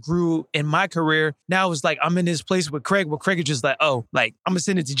kind of like grew in my career, now it was like, I'm in this place with Craig, where Craig is just like, oh, like, I'm gonna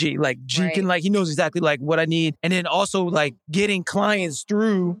send it to G. Like G can like, he knows exactly like what I need. And then also like getting clients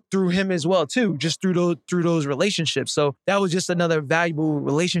through him as well too, just through those relationships. So that was just another valuable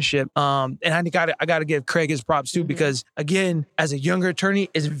relationship. And I gotta give Craig his props too, because again, as a younger attorney,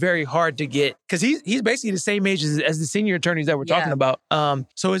 it's very hard to get, because he's basically the same age as the senior attorneys that we're talking about.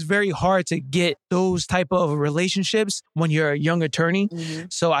 So it's very hard to get those type of relationships when you're a young attorney.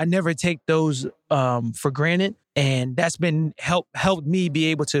 So I never take those for granted. And that's been helped me be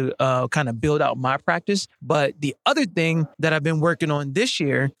able to kind of build out my practice. But the other thing that I've been working on this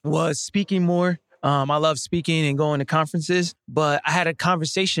year was speaking more. I love speaking and going to conferences, but I had a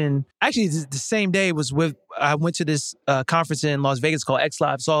conversation, actually the same day I went to this conference in Las Vegas called X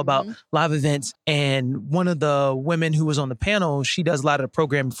Live. It's all about live events. And one of the women who was on the panel, she does a lot of the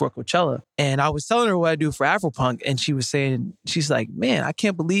programming for Coachella. And I was telling her what I do for Afropunk. And she's like, man, I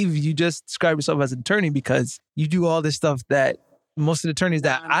can't believe you just described yourself as an attorney, because you do all this stuff that most of the attorneys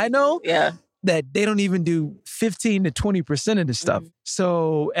that I know, that they don't even do 15 to 20% of the stuff.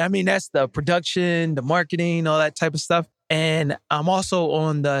 So, I mean, that's the production, the marketing, all that type of stuff. And I'm also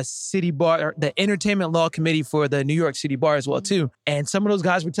on the city bar, the entertainment law committee for the New York City Bar as well, too. And some of those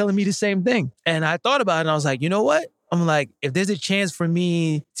guys were telling me the same thing. And I thought about it and I was like, you know what? I'm like, if there's a chance for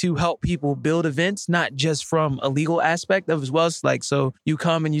me to help people build events, not just from a legal aspect of as well, it's like, so you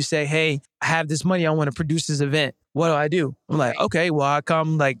come and you say, hey, I have this money, I want to produce this event. What do I do? I'm like, okay, well, I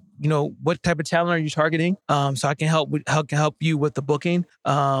come like, what type of talent are you targeting? So I can help you with the booking.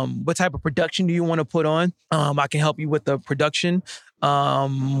 What type of production do you want to put on? I can help you with the production.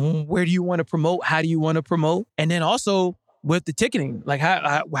 Where do you want to promote? How do you want to promote? And then also with the ticketing, like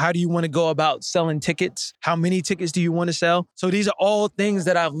how do you want to go about selling tickets? How many tickets do you want to sell? So these are all things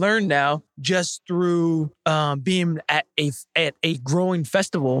that I've learned now just through being at a growing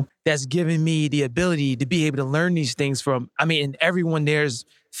festival that's given me the ability to be able to learn these things from, and everyone there's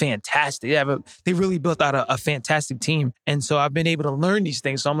fantastic. They really built out a fantastic team. And so I've been able to learn these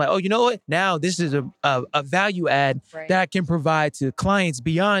things. So I'm like, oh, you know what? Now this is a value add that I can provide to clients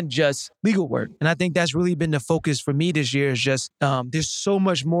beyond just legal work. And I think that's really been the focus for me this year is just, there's so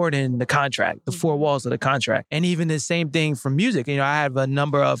much more than the contract, the four walls of the contract. And even the same thing for music. I have a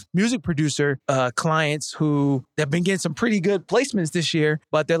number of music producer clients who have been getting some pretty good placements this year,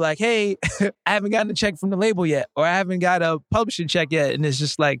 but they're like, hey, I haven't gotten a check from the label yet, or I haven't got a publishing check yet. And it's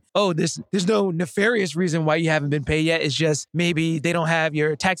just like, oh, there's no nefarious reason why you haven't been paid yet. It's just maybe they don't have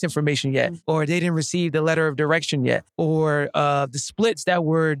your tax information yet, or they didn't receive the letter of direction yet, or the splits that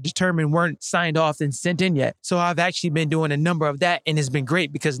were determined weren't signed off and sent in yet. So I've actually been doing a number of that, and it's been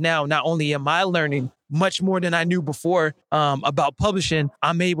great because now not only am I learning much more than I knew before about publishing,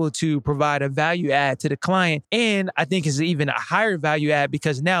 I'm able to provide a value add to the client. And I think it's even a higher value add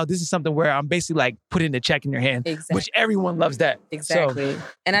because now this is something where I'm basically like putting a check in your hand, which everyone loves that. Exactly. So,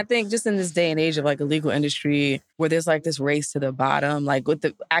 and I think just in this day and age of like a legal industry where there's like this race to the bottom, like with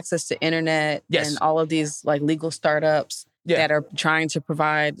the access to internet and all of these like legal startups, that are trying to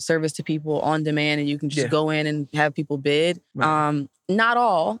provide service to people on demand, and you can just go in and have people bid. Right. Not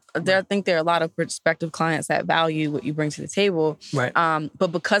all. I think there are a lot of prospective clients that value what you bring to the table. Right. But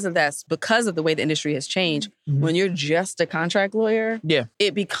because of the way the industry has changed, when you're just a contract lawyer,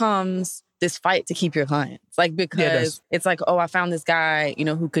 it becomes this fight to keep your clients. Like, because it's like, oh, I found this guy,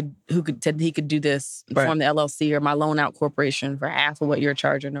 who could do this, form the LLC or my loan out corporation for half of what you're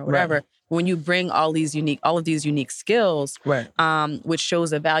charging or whatever. Right. When you bring all of these unique skills, which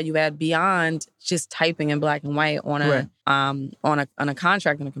shows a value add beyond just typing in black and white on a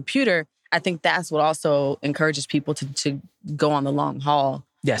contract on a computer, I think that's what also encourages people to go on the long haul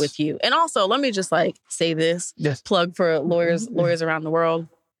with you. And also, let me just like say this, plug for lawyers around the world.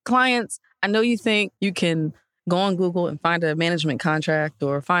 Clients, I know you think you can go on Google and find a management contract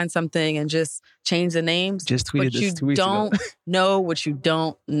or find something and just change the names. Just tweeted this 2 weeks ago. But you don't know what you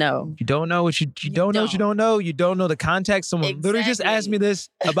don't know. You don't know what you don't know what you don't know. You don't know the context. Someone literally just asked me this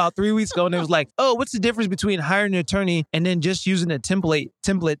about 3 weeks ago, and it was like, oh, what's the difference between hiring an attorney and then just using a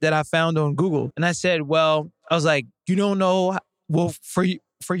template that I found on Google? And I said, well, I was like, you don't know. Well,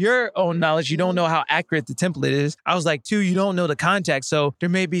 for your own knowledge, you don't know how accurate the template is. I was like, 2, you don't know the context. So there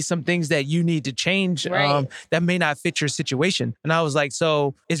may be some things that you need to change that may not fit your situation. And I was like,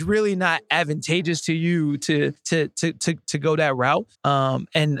 so it's really not advantageous to you to go that route.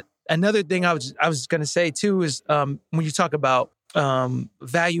 And another thing I was going to say too is when you talk about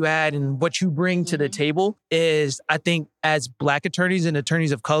value add and what you bring to the table is, I think as Black attorneys and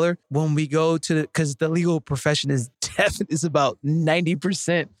attorneys of color, when we go to because the legal profession is about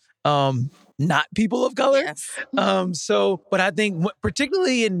 90% not people of color. Yes. But I think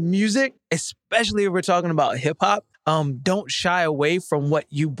particularly in music, especially if we're talking about hip hop, don't shy away from what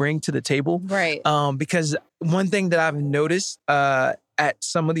you bring to the table. Right. Because one thing that I've noticed at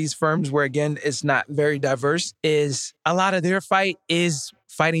some of these firms where, again, it's not very diverse, is a lot of their fight is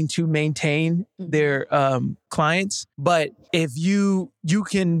fighting to maintain their clients. But if you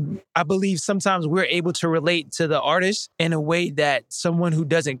can, I believe sometimes we're able to relate to the artist in a way that someone who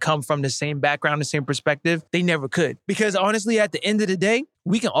doesn't come from the same background, the same perspective, they never could. Because honestly, at the end of the day,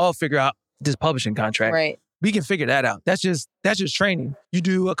 we can all figure out this publishing contract. Right. We can figure that out. That's just training. You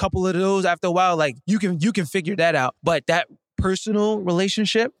do a couple of those after a while, like you can figure that out. But that personal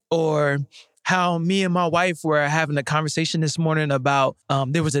relationship, or how me and my wife were having a conversation this morning about,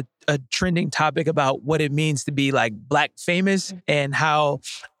 there was a trending topic about what it means to be like Black famous, and how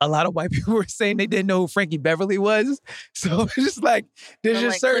a lot of white people were saying they didn't know who Frankie Beverly was. So it's just like, there's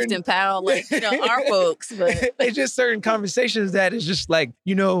just like certain... Clifton Powell, our folks. But it's just certain conversations that is just like,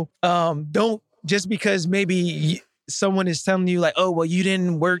 don't, just because maybe someone is telling you like, oh, well, you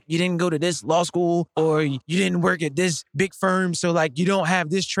didn't go to this law school, or you didn't work at this big firm, so like you don't have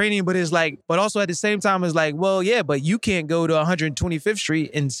this training. But it's like, but also at the same time, it's like, well, yeah, but you can't go to 125th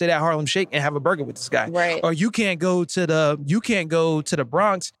Street and sit at Harlem Shake and have a burger with this guy. Right. Or you can't go to the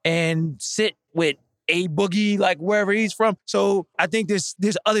Bronx and sit with A Boogie, like wherever he's from. So I think there's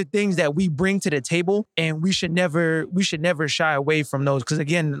other things that we bring to the table, and we should never shy away from those. Because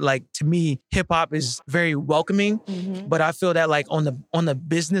again, like to me, hip hop is very welcoming, but I feel that like on the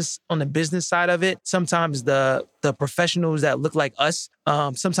business side of it, sometimes the professionals that look like us,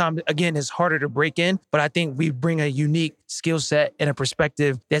 sometimes again it's harder to break in. But I think we bring a unique skill set and a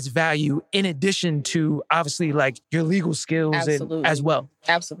perspective that's value in addition to obviously like your legal skills as well.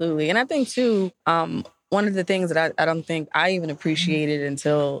 Absolutely. And I think too, one of the things that I don't think I even appreciated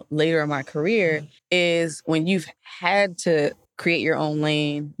until later in my career is when you've had to create your own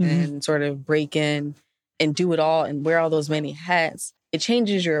lane and sort of break in and do it all and wear all those many hats, it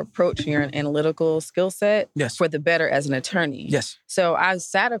changes your approach and your analytical skill set for the better as an attorney. Yes. So I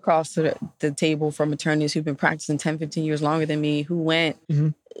sat across the table from attorneys who've been practicing 10, 15 years longer than me, who went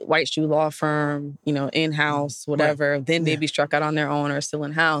white shoe law firm, in-house, whatever, then maybe struck out on their own or still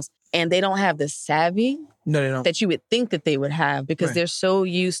in-house. And they don't have the savvy that you would think that they would have because they're so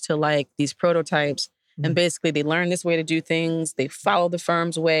used to like these prototypes. And basically they learn this way to do things. They follow the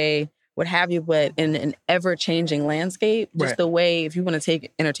firm's way, what have you, but in an ever-changing landscape, just the way, if you want to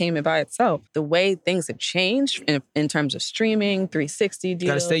take entertainment by itself, the way things have changed in terms of streaming, 360 deals.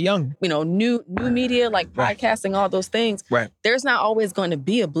 Got to stay young. New media, like podcasting, all those things. Right. There's not always going to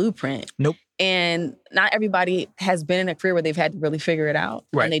be a blueprint. Nope. And not everybody has been in a career where they've had to really figure it out.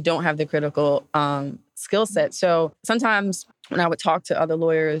 Right. And they don't have the critical skill set. So sometimes when I would talk to other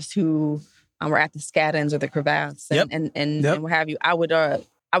lawyers who were at the Scaddons or the Cravaths and what have you, I would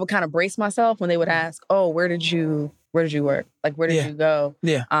kind of brace myself when they would ask, "Oh, where did you work? Like, where did you go?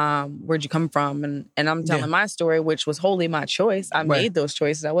 Where'd you come from?" And I'm telling my story, which was wholly my choice. I made those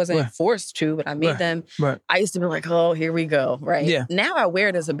choices. I wasn't forced to, but I made them. Right. I used to be like, "Oh, here we go." Right. Yeah. Now I wear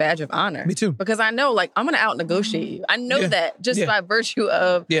it as a badge of honor. Me too. Because I know, like, I'm going to out negotiate you. I know that just by virtue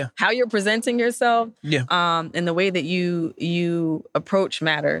of how you're presenting yourself. Yeah. And the way that you approach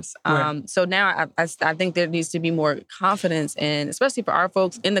matters. So now I think there needs to be more confidence in, especially for our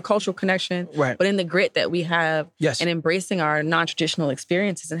folks, in the cultural connection, but in the grit that we have and embracing our non-traditional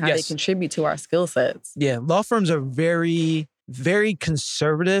experiences and how they contribute to our skill sets. Yeah, law firms are very, very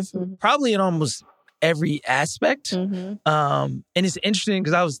conservative, probably in almost every aspect. And it's interesting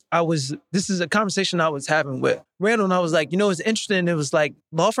because this is a conversation I was having with Randall, and I was like, it's interesting. It was like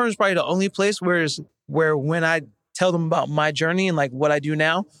law firms probably the only place where when I tell them about my journey and like what I do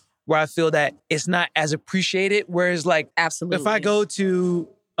now, where I feel that it's not as appreciated. Whereas like, absolutely, if I go to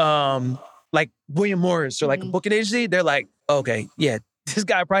like William Morris or like a booking agency, they're like, okay, yeah, this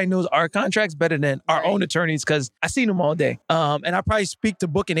guy probably knows our contracts better than our own attorneys because I seen them all day. And I probably speak to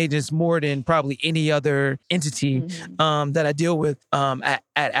booking agents more than probably any other entity that I deal with at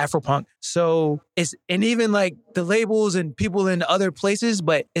Afropunk. So and even like the labels and people in other places,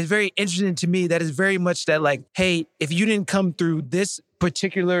 but it's very interesting to me that it's very much that like, hey, if you didn't come through this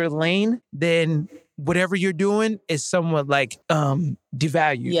particular lane, then whatever you're doing is somewhat like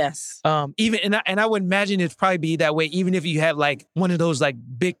devalued. Yes. Even and I would imagine it'd probably be that way even if you have like one of those like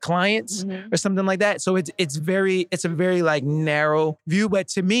big clients or something like that. So it's a very like narrow view. But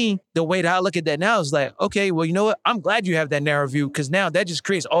to me, the way that I look at that now is like, okay, well, you know what? I'm glad you have that narrow view because now that just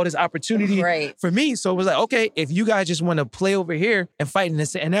creates all this opportunity for me. So it was like, okay, if you guys just want to play over here and fight in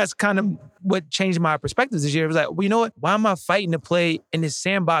this, and that's kind of what changed my perspective this year. It was like, well, you know what? Why am I fighting to play in this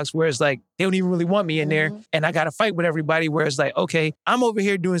sandbox where it's like they don't even really want me in there and I got to fight with everybody where it's like, okay, I'm over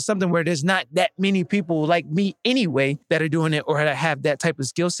here doing something where there's not that many people like me anyway that are doing it or that have that type of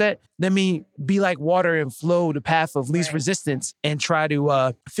skill set. Let me be like water and flow the path of least resistance and try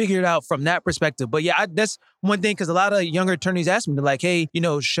to figure it out from that perspective. But yeah, that's one thing because a lot of younger attorneys ask me, they're like, hey,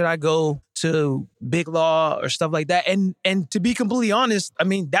 should I go to big law or stuff like that? And to be completely honest, I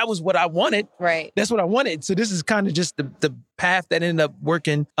mean, that was what I wanted. Right. That's what I wanted. So this is kind of just the path that ended up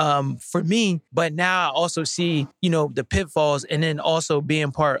working for me. But now I also see, the pitfalls and then also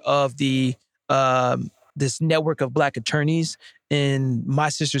being part of the this network of Black attorneys in My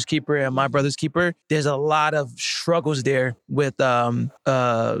Sister's Keeper and My Brother's Keeper. There's a lot of struggles there with men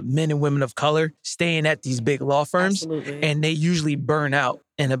and women of color staying at these big law firms. Absolutely. And they usually burn out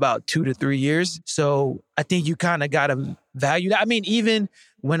in about 2 to 3 years. So I think you kind of got to value that. I mean, even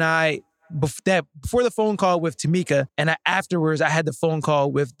when before the phone call with Tamika and afterwards I had the phone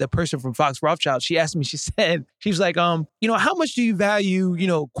call with the person from Fox Rothschild, she asked me, she was like, how much do you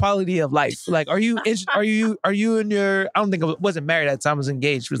value, quality of life? Like, are you in your, I don't think I wasn't married at the time, I was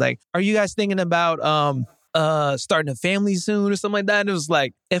engaged. She was like, are you guys thinking about, starting a family soon or something like that? And it was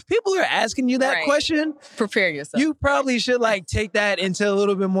like, if people are asking you that question, prepare yourself. You probably should like take that into a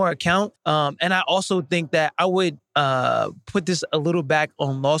little bit more account. And I also think that I would put this a little back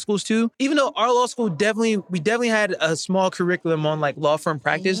on law schools too. Even though our law school we definitely had a small curriculum on like law firm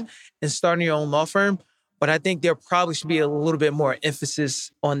practice and starting your own law firm. But I think there probably should be a little bit more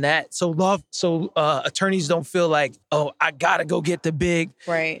emphasis on that. So attorneys don't feel like, oh, I gotta go get the big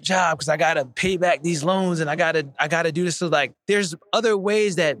job because I gotta pay back these loans and I gotta do this. So like, there's other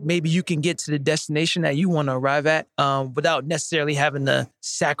ways that maybe you can get to the destination that you want to arrive at without necessarily having to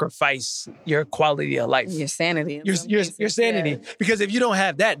sacrifice your quality of life, your sanity, your sanity. Because if you don't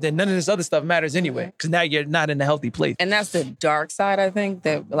have that, then none of this other stuff matters anyway. Because now you're not in a healthy place. And that's the dark side, I think,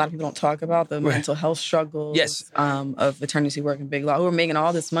 that a lot of people don't talk about, the mental health struggle. struggles of attorneys who work in big law who are making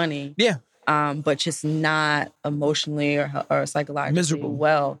all this money. Yeah. But just not emotionally or psychologically miserable.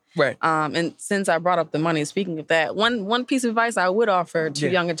 Well. Right. And since I brought up the money, speaking of that, one piece of advice I would offer to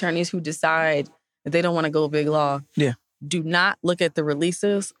young attorneys who decide that they don't want to go big law. Yeah. Do not look at the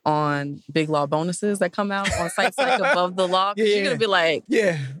releases on big law bonuses that come out on sites like Above the Law. You're going to be like,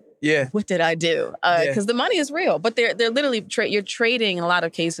 what did I do? Because the money is real, but they're literally you're trading in a lot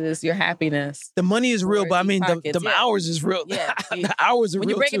of cases your happiness. The money is real, but I mean the hours is real. Yeah, the hours are real. When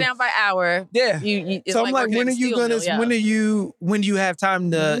you break it down by hour, so I'm like, when are you gonna? When do you have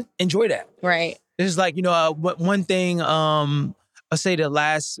time to enjoy that? Right. It's like one thing. I'll say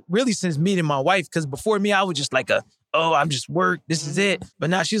really since meeting my wife, because before me I was just like I'm just work. This is it. But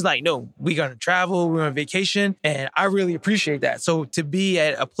now she's like, no, we're going to travel. We're on vacation. And I really appreciate that. So to be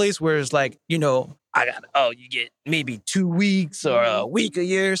at a place where it's like, you get maybe 2 weeks or a week, a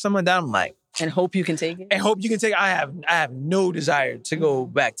year, something like that. I'm like, and hope you can take it. I have no desire to go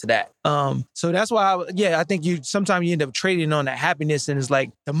back to that. So that's why I think sometimes you end up trading on that happiness, and it's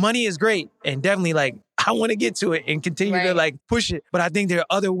like the money is great and definitely like I want to get to it and continue to like push it. But I think there are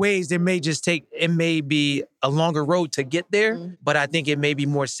other ways. It may be a longer road to get there, but I think it may be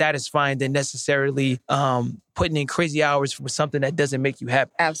more satisfying than necessarily putting in crazy hours for something that doesn't make you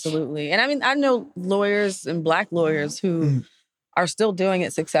happy. Absolutely. And I mean, I know lawyers and Black lawyers who are still doing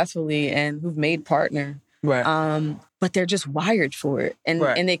it successfully and who've made partner. Right. But they're just wired for it. And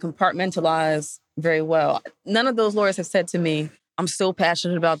they compartmentalize very well. None of those lawyers have said to me, I'm so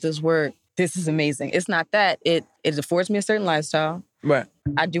passionate about this work. This is amazing. It's not that. It affords me a certain lifestyle. Right.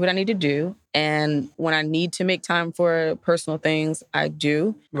 I do what I need to do. And when I need to make time for personal things, I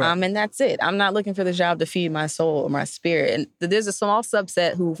do. Right. And that's it. I'm not looking for the job to feed my soul or my spirit. And there's a small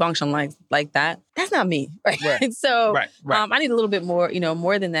subset who function like that. That's not me. Right. So I need a little bit more,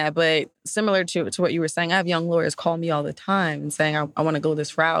 more than that. But similar to what you were saying, I have young lawyers call me all the time and saying, I want to go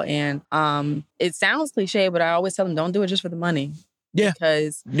this route. And it sounds cliche, but I always tell them, don't do it just for the money. Yeah.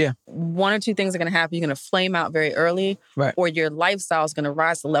 Because one or two things are going to happen. You're going to flame out very early, or your lifestyle is going to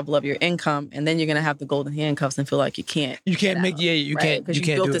rise to the level of your income, and then you're going to have the golden handcuffs and feel like you can't. You can't make can't because you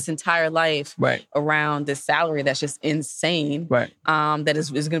built this entire life around this salary that's just insane. Right. That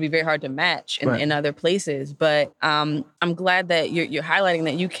is going to be very hard to match in other places. But I'm glad that you're highlighting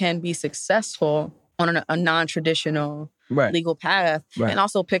that you can be successful on a non-traditional legal path and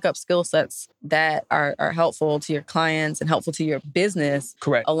also pick up skill sets that are helpful to your clients and helpful to your business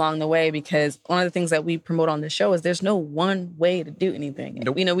along the way. Because one of the things that we promote on the show is there's no one way to do anything.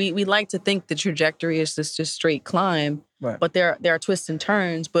 Nope. We like to think the trajectory is just straight climb, but there are twists and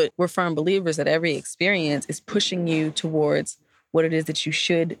turns. But we're firm believers that every experience is pushing you towards what it is that you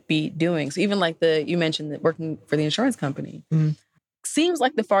should be doing. So even like you mentioned that working for the insurance company. Mm-hmm. Seems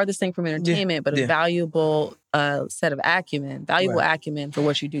like the farthest thing from entertainment, but a valuable set of acumen for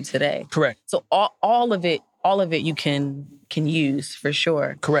what you do today. Correct. So all of it you can use for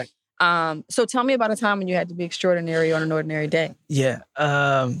sure. Correct. So tell me about a time when you had to be extraordinary on an ordinary day. Yeah.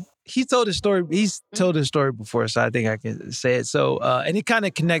 He told a story. He's told a story before, so I think I can say it. So, and it kind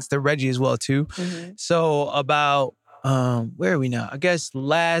of connects to Reggie as well too. Mm-hmm. So about where are we now? I guess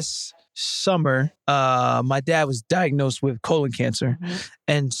last summer, my dad was diagnosed with colon cancer. Mm-hmm.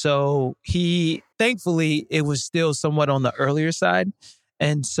 And so thankfully, it was still somewhat on the earlier side.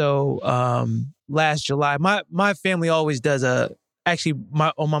 And so last July, my family always does on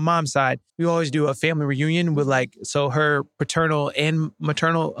my mom's side, we always do a family reunion with her paternal and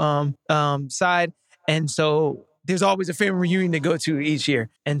maternal side. And so there's always a family reunion to go to each year.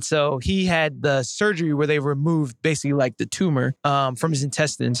 And so he had the surgery where they removed basically like the tumor from his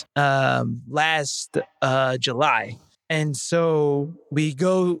intestines last July. And so we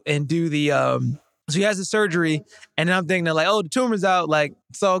go and do so he has the surgery, and I'm thinking that the tumor's out,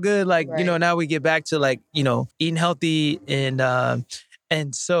 it's all good. Now we get back to eating healthy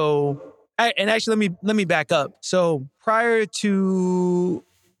and so, and actually let me back up. So prior to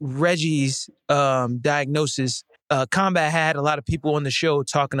Reggie's diagnosis, Combat had a lot of people on the show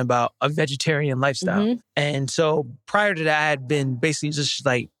talking about a vegetarian lifestyle. Mm-hmm. And so prior to that, I had been basically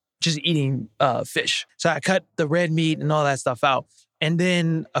just eating fish. So I cut the red meat and all that stuff out. And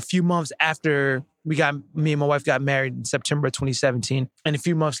then a few months after me and my wife got married in September 2017. And a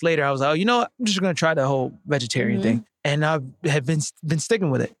few months later, I was like, I'm just going to try the whole vegetarian thing. And I have been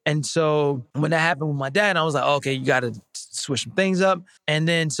sticking with it. And so when that happened with my dad, I was like, okay, you got to switch some things up. And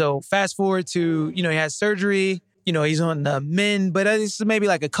then so fast forward to, he had surgery. He's on the mend, but it's maybe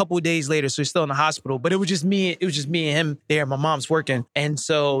a couple of days later, so he's still in the hospital. But it was just me and him there. My mom's working. And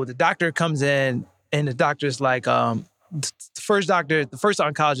so the doctor comes in, and the doctor's like, first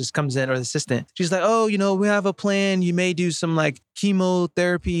oncologist comes in, or the assistant. She's like, oh, we have a plan. You may do some like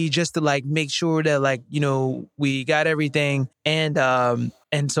chemotherapy just to like make sure that like, we got everything. And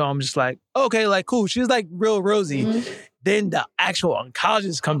so I'm just like, okay, like cool. She was like real rosy. Mm-hmm. Then the actual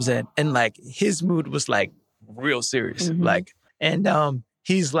oncologist comes in and like his mood was like real serious. Mm-hmm. Like, and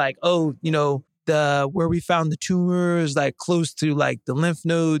he's like, oh, where we found the tumor is like close to like the lymph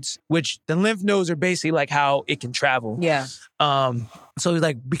nodes, which the lymph nodes are basically like how it can travel. Yeah. So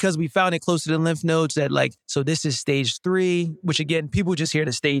like, because we found it close to the lymph nodes that like, so this is stage 3, which again, people just hear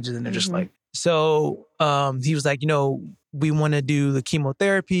the stages and they're just like, so he was like, we want to do the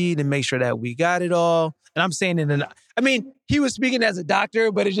chemotherapy to make sure that we got it all. And I'm saying he was speaking as a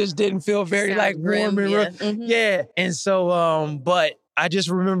doctor, but it just didn't feel very like warm and real. Mm-hmm. Yeah. And so, but I just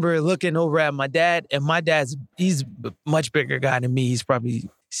remember looking over at my dad, and my he's a much bigger guy than me. He's probably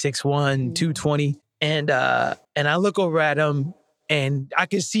 6'1", 220. And I look over at him and I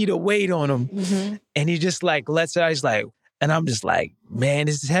can see the weight on him. Mm-hmm. And he just like lets it out. He's like, and I'm just like, man,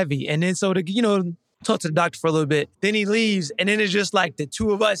 this is heavy. And then so talk to the doctor for a little bit. Then he leaves, and then it's just like the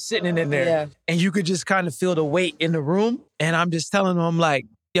two of us sitting in there. Yeah. And you could just kind of feel the weight in the room. And I'm just telling him, like,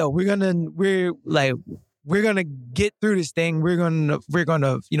 yo, we're gonna get through this thing. We're gonna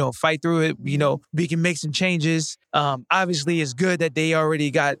fight through it. We can make some changes. Obviously, it's good that they already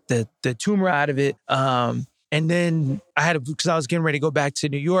got the tumor out of it. And then because I was getting ready to go back to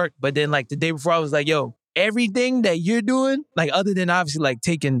New York, but then like the day before, I was like, yo, everything that you're doing, like other than obviously like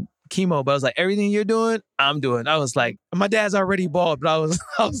taking chemo, but I was like, everything you're doing, I'm doing. I was like, my dad's already bald, but I was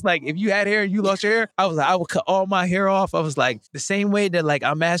like, if you had hair and you lost your hair, I was like, I would cut all my hair off. I was like, the same way that like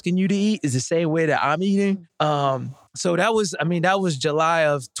I'm asking you to eat is the same way that I'm eating. So that was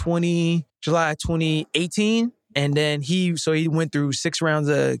July 2018. And then he went through 6 rounds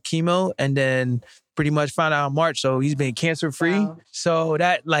of chemo and then pretty much found out in March. So he's been cancer free. Wow. So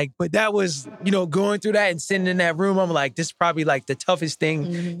that that was, going through that and sitting in that room, I'm like, this is probably like the toughest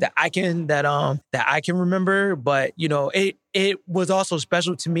thing that I can remember. But, it was also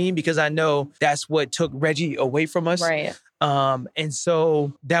special to me because I know that's what took Reggie away from us. Right. And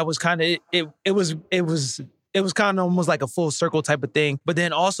so that was kind of, it was kind of almost like a full circle type of thing. But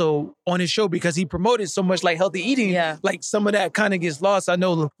then also on his show, because he promoted so much like healthy eating, like some of that kind of gets lost. I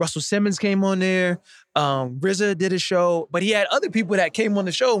know Russell Simmons came on there. RZA did a show, but he had other people that came on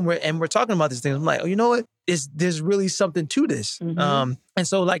the show and we're talking about this thing. I'm like, oh, you know what? There's really something to this. Mm-hmm. And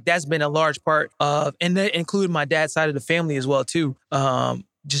so like that's been a large part of, and that included my dad's side of the family as well too.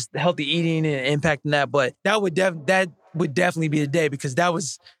 Just healthy eating and impacting that. But that would definitely be a day because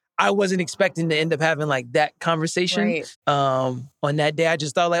I wasn't expecting to end up having like that conversation. Right. On that day, I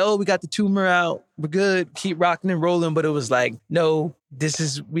just thought like, oh, we got the tumor out. We're good. Keep rocking and rolling. But it was like, no,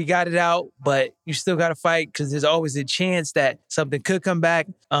 we got it out, but you still got to fight because there's always a chance that something could come back.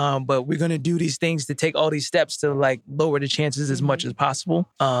 But we're going to do these things to take all these steps to like lower the chances as much as possible.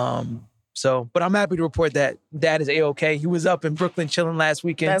 But I'm happy to report that Dad is A-okay. He was up in Brooklyn chilling last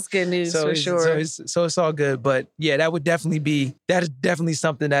weekend. That's good news for sure. So it's all good. But yeah, that is definitely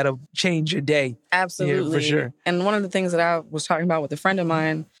something that'll change your day. Absolutely. Yeah, for sure. And one of the things that I was talking about with a friend of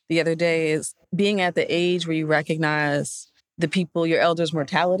mine the other day is being at the age where you recognize the people, your elders'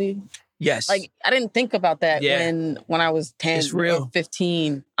 mortality. Yes. Like, I didn't think about that when I was 10 or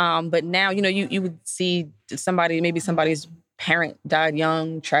 15. But now, you would see somebody's parent died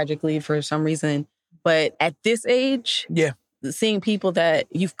young, tragically, for some reason. But at this age, seeing people that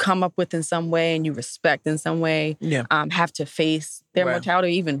you've come up with in some way and you respect in some way have to face their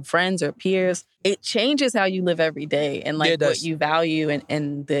mortality, even friends or peers, it changes how you live every day and like what you value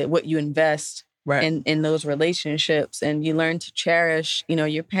and what you invest in those relationships. And you learn to cherish,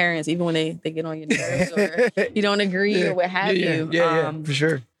 your parents, even when they get on your nerves or you don't agree or what have you. Yeah, for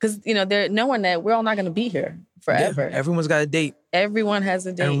sure. Because, they're knowing that we're all not going to be here forever. Yeah, everyone's got a date. Everyone has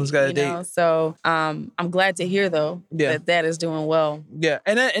a date. Everyone's got a date. So I'm glad to hear, though, that is doing well. Yeah.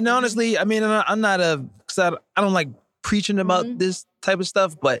 And honestly, I'm not because I don't like preaching about this type of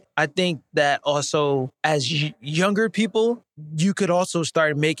stuff, but I think that also as younger people, you could also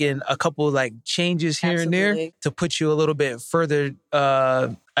start making a couple like changes here and there to put you a little bit further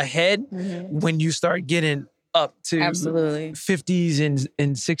ahead when you start getting up to 50s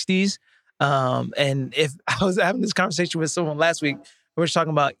and 60s. And if I was having this conversation with someone last week, we're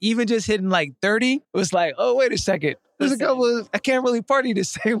talking about even just hitting like 30, it was like, oh, wait a second. There's a couple I can't really party the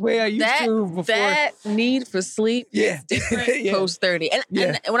same way I used to before. That need for sleep is different post 30. And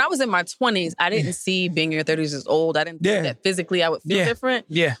when I was in my 20s, I didn't see being in your 30s as old. I didn't think that physically I would feel different.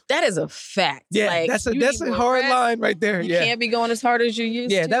 Yeah. That is a fact. Yeah, like, that's a hard line right there. You can't be going as hard as you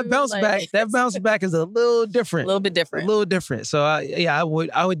used to. Yeah, that bounce back is a little different. A little bit different. A little different. So I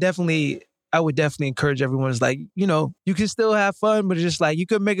would definitely encourage everyone. It's like, you know, you can still have fun, but it's just like you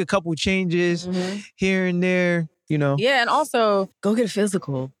could make a couple changes here and there. You know? Yeah, and also go get a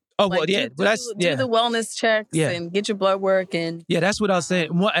physical. Oh, well, yeah. Do the wellness checks and get your blood work. And yeah, that's what I was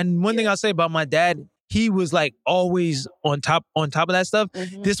saying. One thing I'll say about my dad, he was like always on top of that stuff.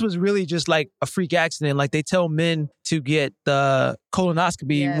 This was really just like a freak accident. Like they tell men to get the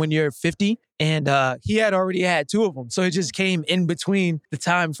colonoscopy when you're 50. And he had already had 2 of them. So it just came in between the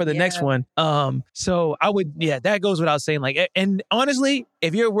time for the next one. So I would, that goes without saying. Like, and honestly,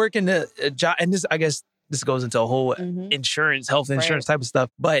 if you're working a job, and this, I guess, this goes into a whole insurance, health insurance type of stuff.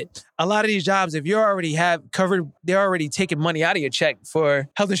 But a lot of these jobs, if you already have covered, they're already taking money out of your check for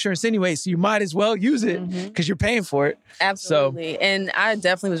health insurance anyway. So you might as well use it because you're paying for it. Absolutely. So, and I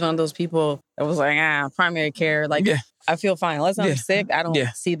definitely was one of those people that was like, primary care. Like, I feel fine. Unless I'm sick, I don't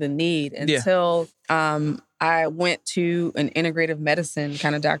see the need until I went to an integrative medicine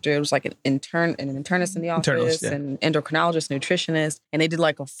kind of doctor. It was like an internist in the office, and endocrinologist, nutritionist. And they did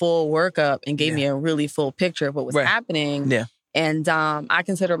like a full workup and gave me a really full picture of what was happening. Yeah. And I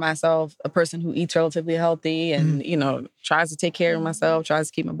consider myself a person who eats relatively healthy and, you know, tries to take care of myself, tries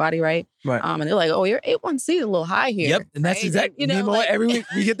to keep my body right. And they're like, oh, your A1C is a little high here. Yep. And that's exactly, you know, like, every week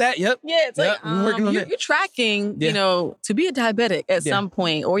we get that. Yep. Yeah. It's like, you're tracking, you know, to be a diabetic at some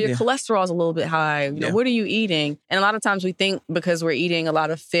point, or your cholesterol is a little bit high. You know, what are you eating? And a lot of times we think because we're eating a lot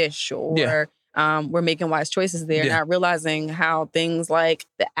of fish or we're making wise choices there, not realizing how things like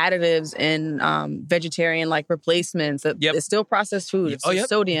the additives in vegetarian like replacements, it's still processed food, it's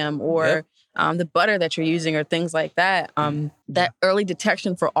sodium or the butter that you're using or things like that. That early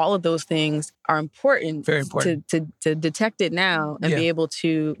detection for all of those things are important. Very important. To detect it now and be able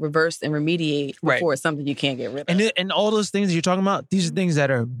to reverse and remediate before it's something you can't get rid of. And all those things that you're talking about, these are things that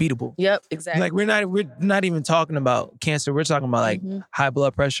are beatable. Yep, exactly. Like we're not even talking about cancer. We're talking about like high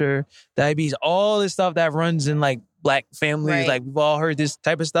blood pressure, diabetes, all this stuff that runs in like Black families. Like we've all heard this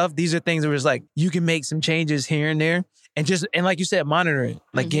type of stuff. These are things where it's like you can make some changes here and there. And like you said, monitor it,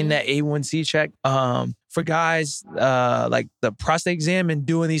 like getting that A1C check. For guys, like the prostate exam and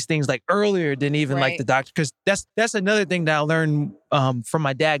doing these things like earlier than even like the doctor. Because that's another thing that I learned from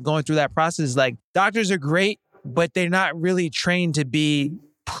my dad going through that process. Like doctors are great, but they're not really trained to be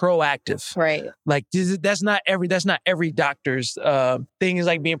proactive. Right. Like that's not every doctor's thing is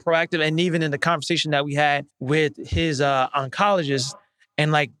like being proactive. And even in the conversation that we had with his oncologist,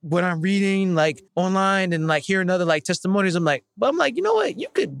 and like when I'm reading like online and like hearing other like testimonies, I'm like, you know what? You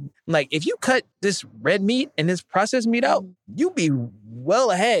could like, if you cut this red meat and this processed meat out, you'd be well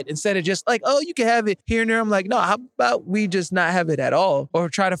ahead instead of just like, oh, you can have it here and there. I'm like, no, how about we just not have it at all? Or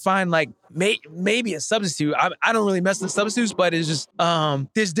try to find like maybe a substitute. I don't really mess with substitutes, but it's just,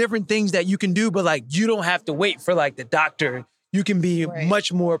 there's different things that you can do, but like, you don't have to wait for like the doctor. You can be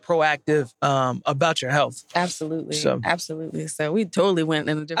much more proactive about your health. Absolutely. Absolutely. So we totally went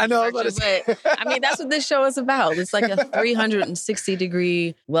in a different direction. But I mean, that's what this show is about. It's like a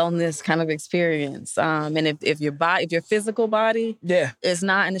 360-degree wellness kind of experience. And if your physical body is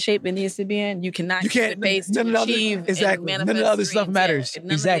not in the shape it needs to be in, you cannot get the pace to achieve and manifest. None of the other stuff matters.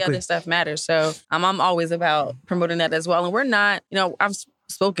 None of the other stuff matters. So I'm always about promoting that as well. And we're not, you know, I've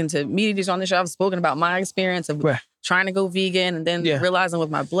spoken to media leaders on the show. I've spoken about my experience of trying to go vegan and then realizing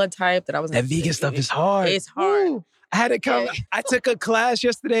with my blood type that I was that vegan stuff is hard. It's hard. Woo. I had to come. I took a class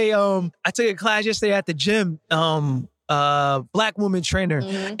yesterday. At the gym. Black woman trainer,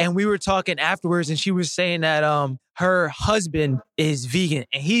 and we were talking afterwards, and she was saying that her husband is vegan,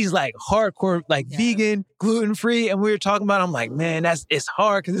 and he's like hardcore, like vegan, gluten free, and we were talking about. I'm like, man, it's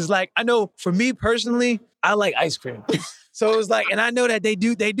hard because it's like I know for me personally, I like ice cream. So it was like, and I know that they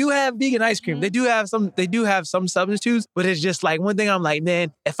do have vegan ice cream. They do have some substitutes, but it's just like one thing I'm like,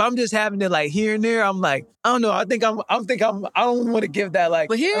 man, if I'm just having it like here and there, I'm like, I don't know. I don't want to give that like.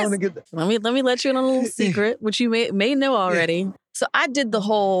 But let me let you in on a little secret, which you may know already. Yeah. So I did the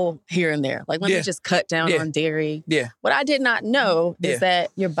whole here and there. Like, let me just cut down on dairy. Yeah. What I did not know is that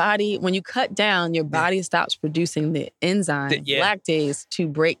your body, when you cut down, your body stops producing the enzyme, lactase, to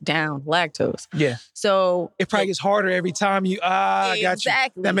break down lactose. Yeah. So it probably gets harder every time you, I got you.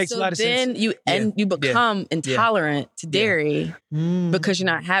 That makes a lot of sense. Then you become intolerant to dairy because you're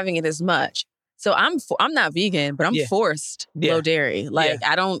not having it as much. So I'm not vegan, but I'm forced low dairy. Like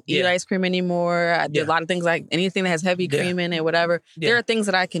I don't eat ice cream anymore. I do a lot of things, like anything that has heavy cream in it, whatever. There are things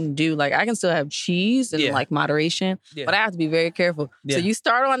that I can do. Like I can still have cheese in like moderation, but I have to be very careful. So you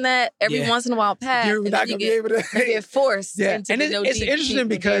start on that every once in a while, pass. You're not gonna be able to get forced. Into and it's interesting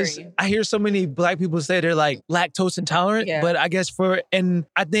because I hear so many Black people say they're like lactose intolerant, but I guess and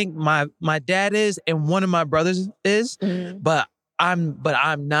I think my dad is, and one of my brothers is, but I'm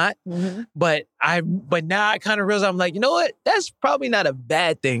not. But now I kind of realize, I'm like, you know what? That's probably not a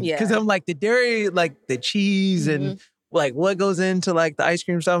bad thing. Because I'm like, the dairy, like the cheese and like what goes into like the ice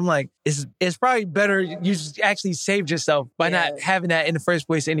cream stuff, I'm like, it's probably better you just actually saved yourself by not having that in the first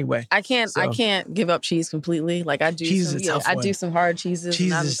place anyway. I can't give up cheese completely. Like I do cheese is a tough one. I do some hard cheeses.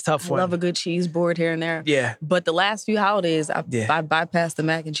 Cheese is a tough one. I love a good cheese board here and there. Yeah. But the last few holidays, I bypassed the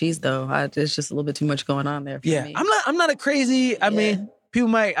mac and cheese though. There's just a little bit too much going on there for me. I'm not a crazy, I mean,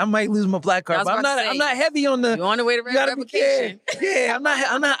 I might lose my black card, but I'm not heavy on the. You're on the way to replication.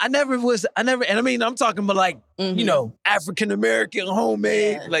 I never, and I mean, I'm talking about like, you know, African American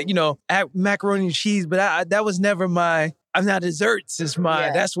homemade, like, you know, macaroni and cheese, but that was never I'm not desserts. It's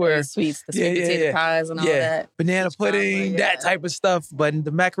that's where sweets, the sweet potato pies and all that. Banana pudding, that type of stuff. But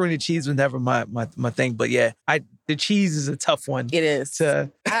the macaroni and cheese was never my thing. But the cheese is a tough one. It is.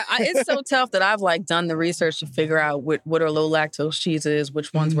 It's so tough that I've like done the research to figure out what are low lactose cheeses,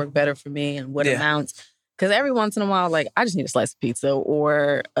 which ones work better for me, and what amounts. Because every once in a while, like, I just need a slice of pizza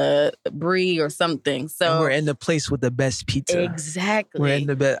or a brie or something. So and we're in the place with the best pizza. Exactly. We're in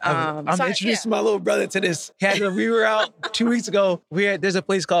the best. I'm introducing my little brother to this. We were out 2 weeks ago. There's a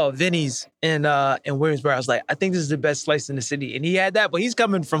place called Vinny's in Williamsburg. I was like, I think this is the best slice in the city. And he had that, but he's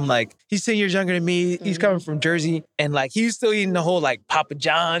coming from like, he's 10 years younger than me. He's coming from Jersey. And like, he's still eating the whole like Papa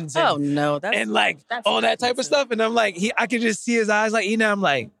John's. And, that's all that type of stuff. And I'm like, I could just see his eyes like, I'm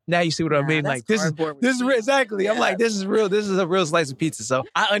like, now you see what I mean? Like, this is exactly. I'm like, this is real. This is a real slice of pizza. So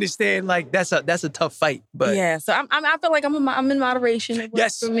I understand. Like, that's a tough fight. But so I feel like I'm in moderation. It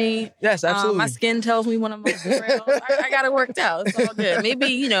works for me. Yes, absolutely. My skin tells me when I'm on the rails. I got it worked out. It's all good.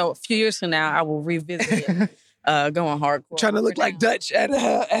 Maybe a few years from now I will revisit it. Going hardcore. Trying to look like Dutch at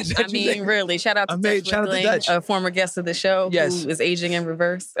really. Shout out to Dutch, a former guest of the show who is aging in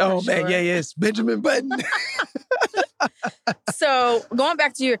reverse. Oh man, yes. Benjamin Button. So going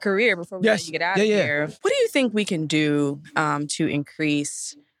back to your career before we let you get out of here, what do you think we can do to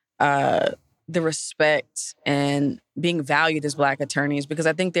increase the respect and being valued as Black attorneys? Because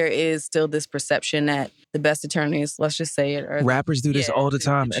I think there is still this perception that the best attorneys, let's just say it, rappers do this all the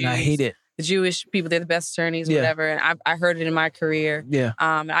time, and I hate it. The Jewish people, they're the best attorneys, whatever. And I heard it in my career. Yeah.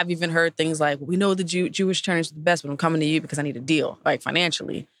 I've even heard things like, we know the Jewish attorneys are the best, but I'm coming to you because I need a deal, like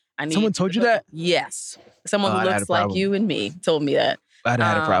financially. Someone told you that? Yes. Someone who looks like you and me told me that. I'd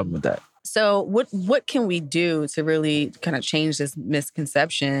had a problem with that. So what can we do to really kind of change this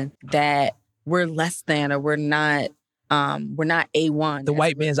misconception that we're less than or we're not A1? The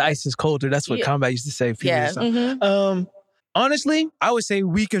white man's ice is colder. That's what Combat used to say a few years ago. Honestly, I would say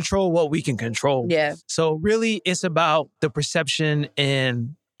we control what we can control. Yeah. So really, it's about the perception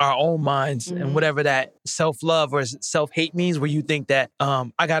in our own minds and whatever that self-love or self-hate means, where you think that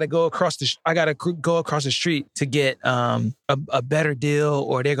I gotta go across the street to get a better deal,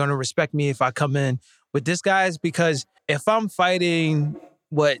 or they're gonna respect me if I come in with this guy's. Because if I'm fighting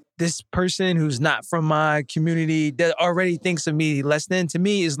what this person who's not from my community that already thinks of me less than, to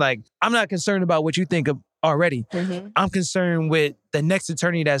me is like, I'm not concerned about what you think of already. I'm concerned with the next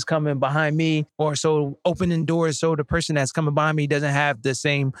attorney that's coming behind me, or so opening doors so the person that's coming behind me doesn't have the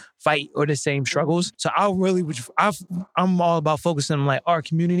same fight or the same struggles. So I'm all about focusing on like our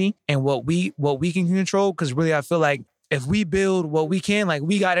community and what we can control, because really I feel like if we build what we can, like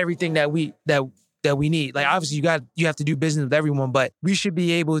we got everything that we need. Like obviously you have to do business with everyone, but we should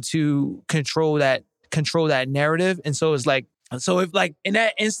be able to control that narrative. And so it's like, so if like in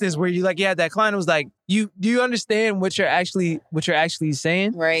that instance where you like, that client was like, do you understand what you're actually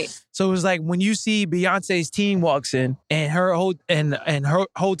saying? Right. So it was like when you see Beyonce's team walks in and her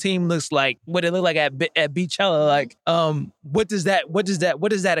whole team looks like what it looked like at Beachella. Like, what does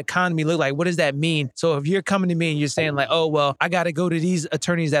that economy look like? What does that mean? So if you're coming to me and you're saying like, oh well, I got to go to these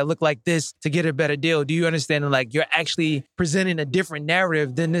attorneys that look like this to get a better deal. Do you understand that like you're actually presenting a different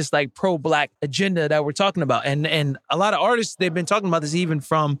narrative than this like pro-Black agenda that we're talking about? And a lot of artists, they've been talking about this even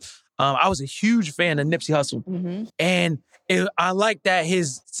from. I was a huge fan of Nipsey Hussle. And I like that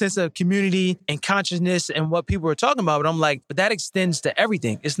his sense of community and consciousness and what people are talking about. But I'm like, but that extends to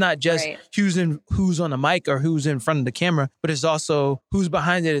everything. It's not just who's on the mic or who's in front of the camera, but it's also who's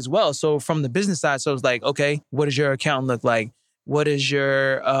behind it as well. So from the business side, so it's like, okay, what does your accountant look like? What is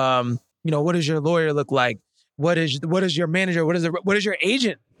your what does your lawyer look like? What is your manager? What is your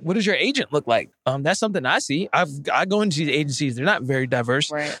agent? What does your agent look like? That's something I see. I go into these agencies. They're not very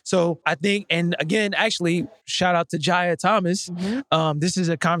diverse. Right. So I think, and again, actually, shout out to Jaya Thomas. Mm-hmm. This is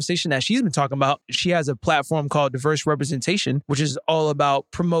a conversation that she's been talking about. She has a platform called Diverse Representation, which is all about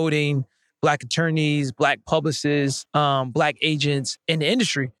promoting Black attorneys, Black publicists, Black agents in the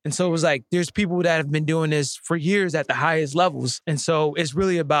industry. And so it was like, there's people that have been doing this for years at the highest levels. And so it's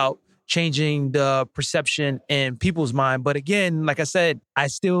really about changing the perception in people's mind. But again, like I said, I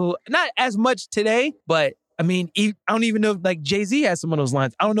still, not as much today, but I mean, I don't even know if like Jay-Z has some of those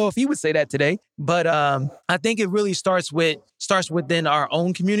lines. I don't know if he would say that today, but I think it really starts within our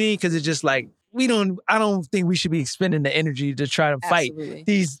own community, because it's just like, I don't think we should be expending the energy to try to fight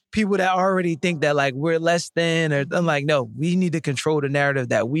these people that already think that like we're less than, or I'm like, no, we need to control the narrative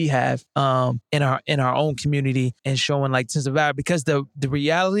that we have in our own community, and showing like sense of value, because the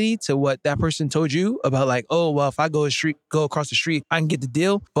reality to what that person told you about like, oh, well, if I go across the street, I can get the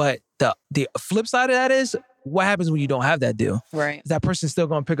deal. But the flip side of that is, what happens when you don't have that deal? Right. Is that person still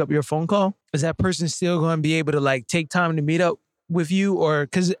going to pick up your phone call? Is that person still going to be able to like take time to meet up with you? Or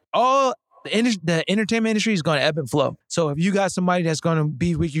because the entertainment industry is going to ebb and flow. So if you got somebody that's going to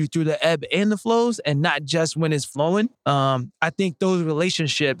be with you through the ebb and the flows, and not just when it's flowing, I think those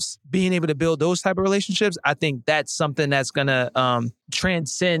relationships, being able to build those type of relationships, I think that's something that's going to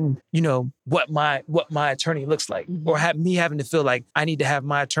transcend, what my attorney looks like, or having to feel like I need to have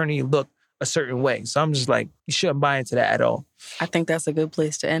my attorney look a certain way. So I'm just like, you shouldn't buy into that at all. I think that's a good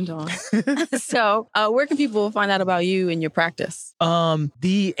place to end on. So where can people find out about you and your practice?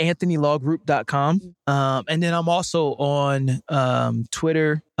 TheAnthonyLawGroup.com. And then I'm also on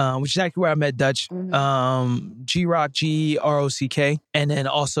Twitter, which is actually where I met Dutch. Grock, GROCK. And then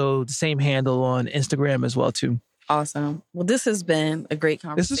also the same handle on Instagram as well too. Awesome. Well, this has been a great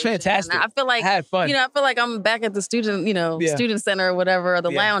conversation. This is fantastic. And I feel like I had fun. I feel like I'm back at the student center or whatever, or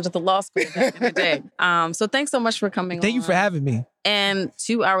the lounge at the law school back in the day. So thanks so much for coming. Thank you for having me. And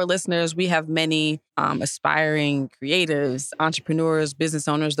to our listeners, we have many aspiring creatives, entrepreneurs, business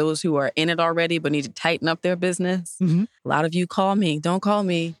owners, those who are in it already but need to tighten up their business. A lot of you call me. Don't call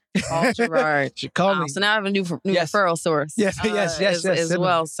me. Call Gerard. Call me. So now I have a new referral source. Yes. As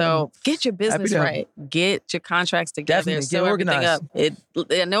well. So get your business right. Get your contracts together. Definitely. Get organized.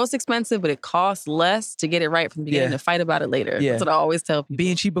 I know it's expensive, but it costs less to get it right from the beginning to fight about it later. That's what I always tell people.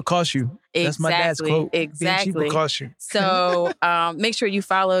 Being cheaper costs you. That's my dad's quote. Exactly. Being cheaper costs you. So make sure you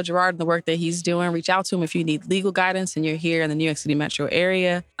follow Gerard and the work that he's doing. Reach out to him if you need legal guidance and you're here in the New York City metro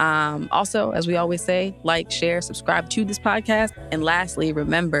area. Also, as we always say, like, share, subscribe to this podcast. And lastly,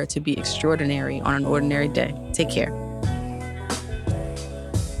 remember to be extraordinary on an ordinary day. Take care.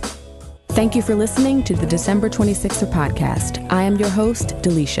 Thank you for listening to the December 26er podcast. I am your host,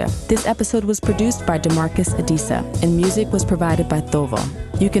 Delisha. This episode was produced by DeMarcus Adisa, and music was provided by Thovo.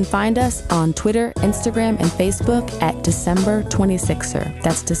 You can find us on Twitter, Instagram, and Facebook at December 26er.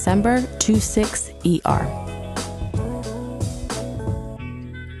 That's December 26ER.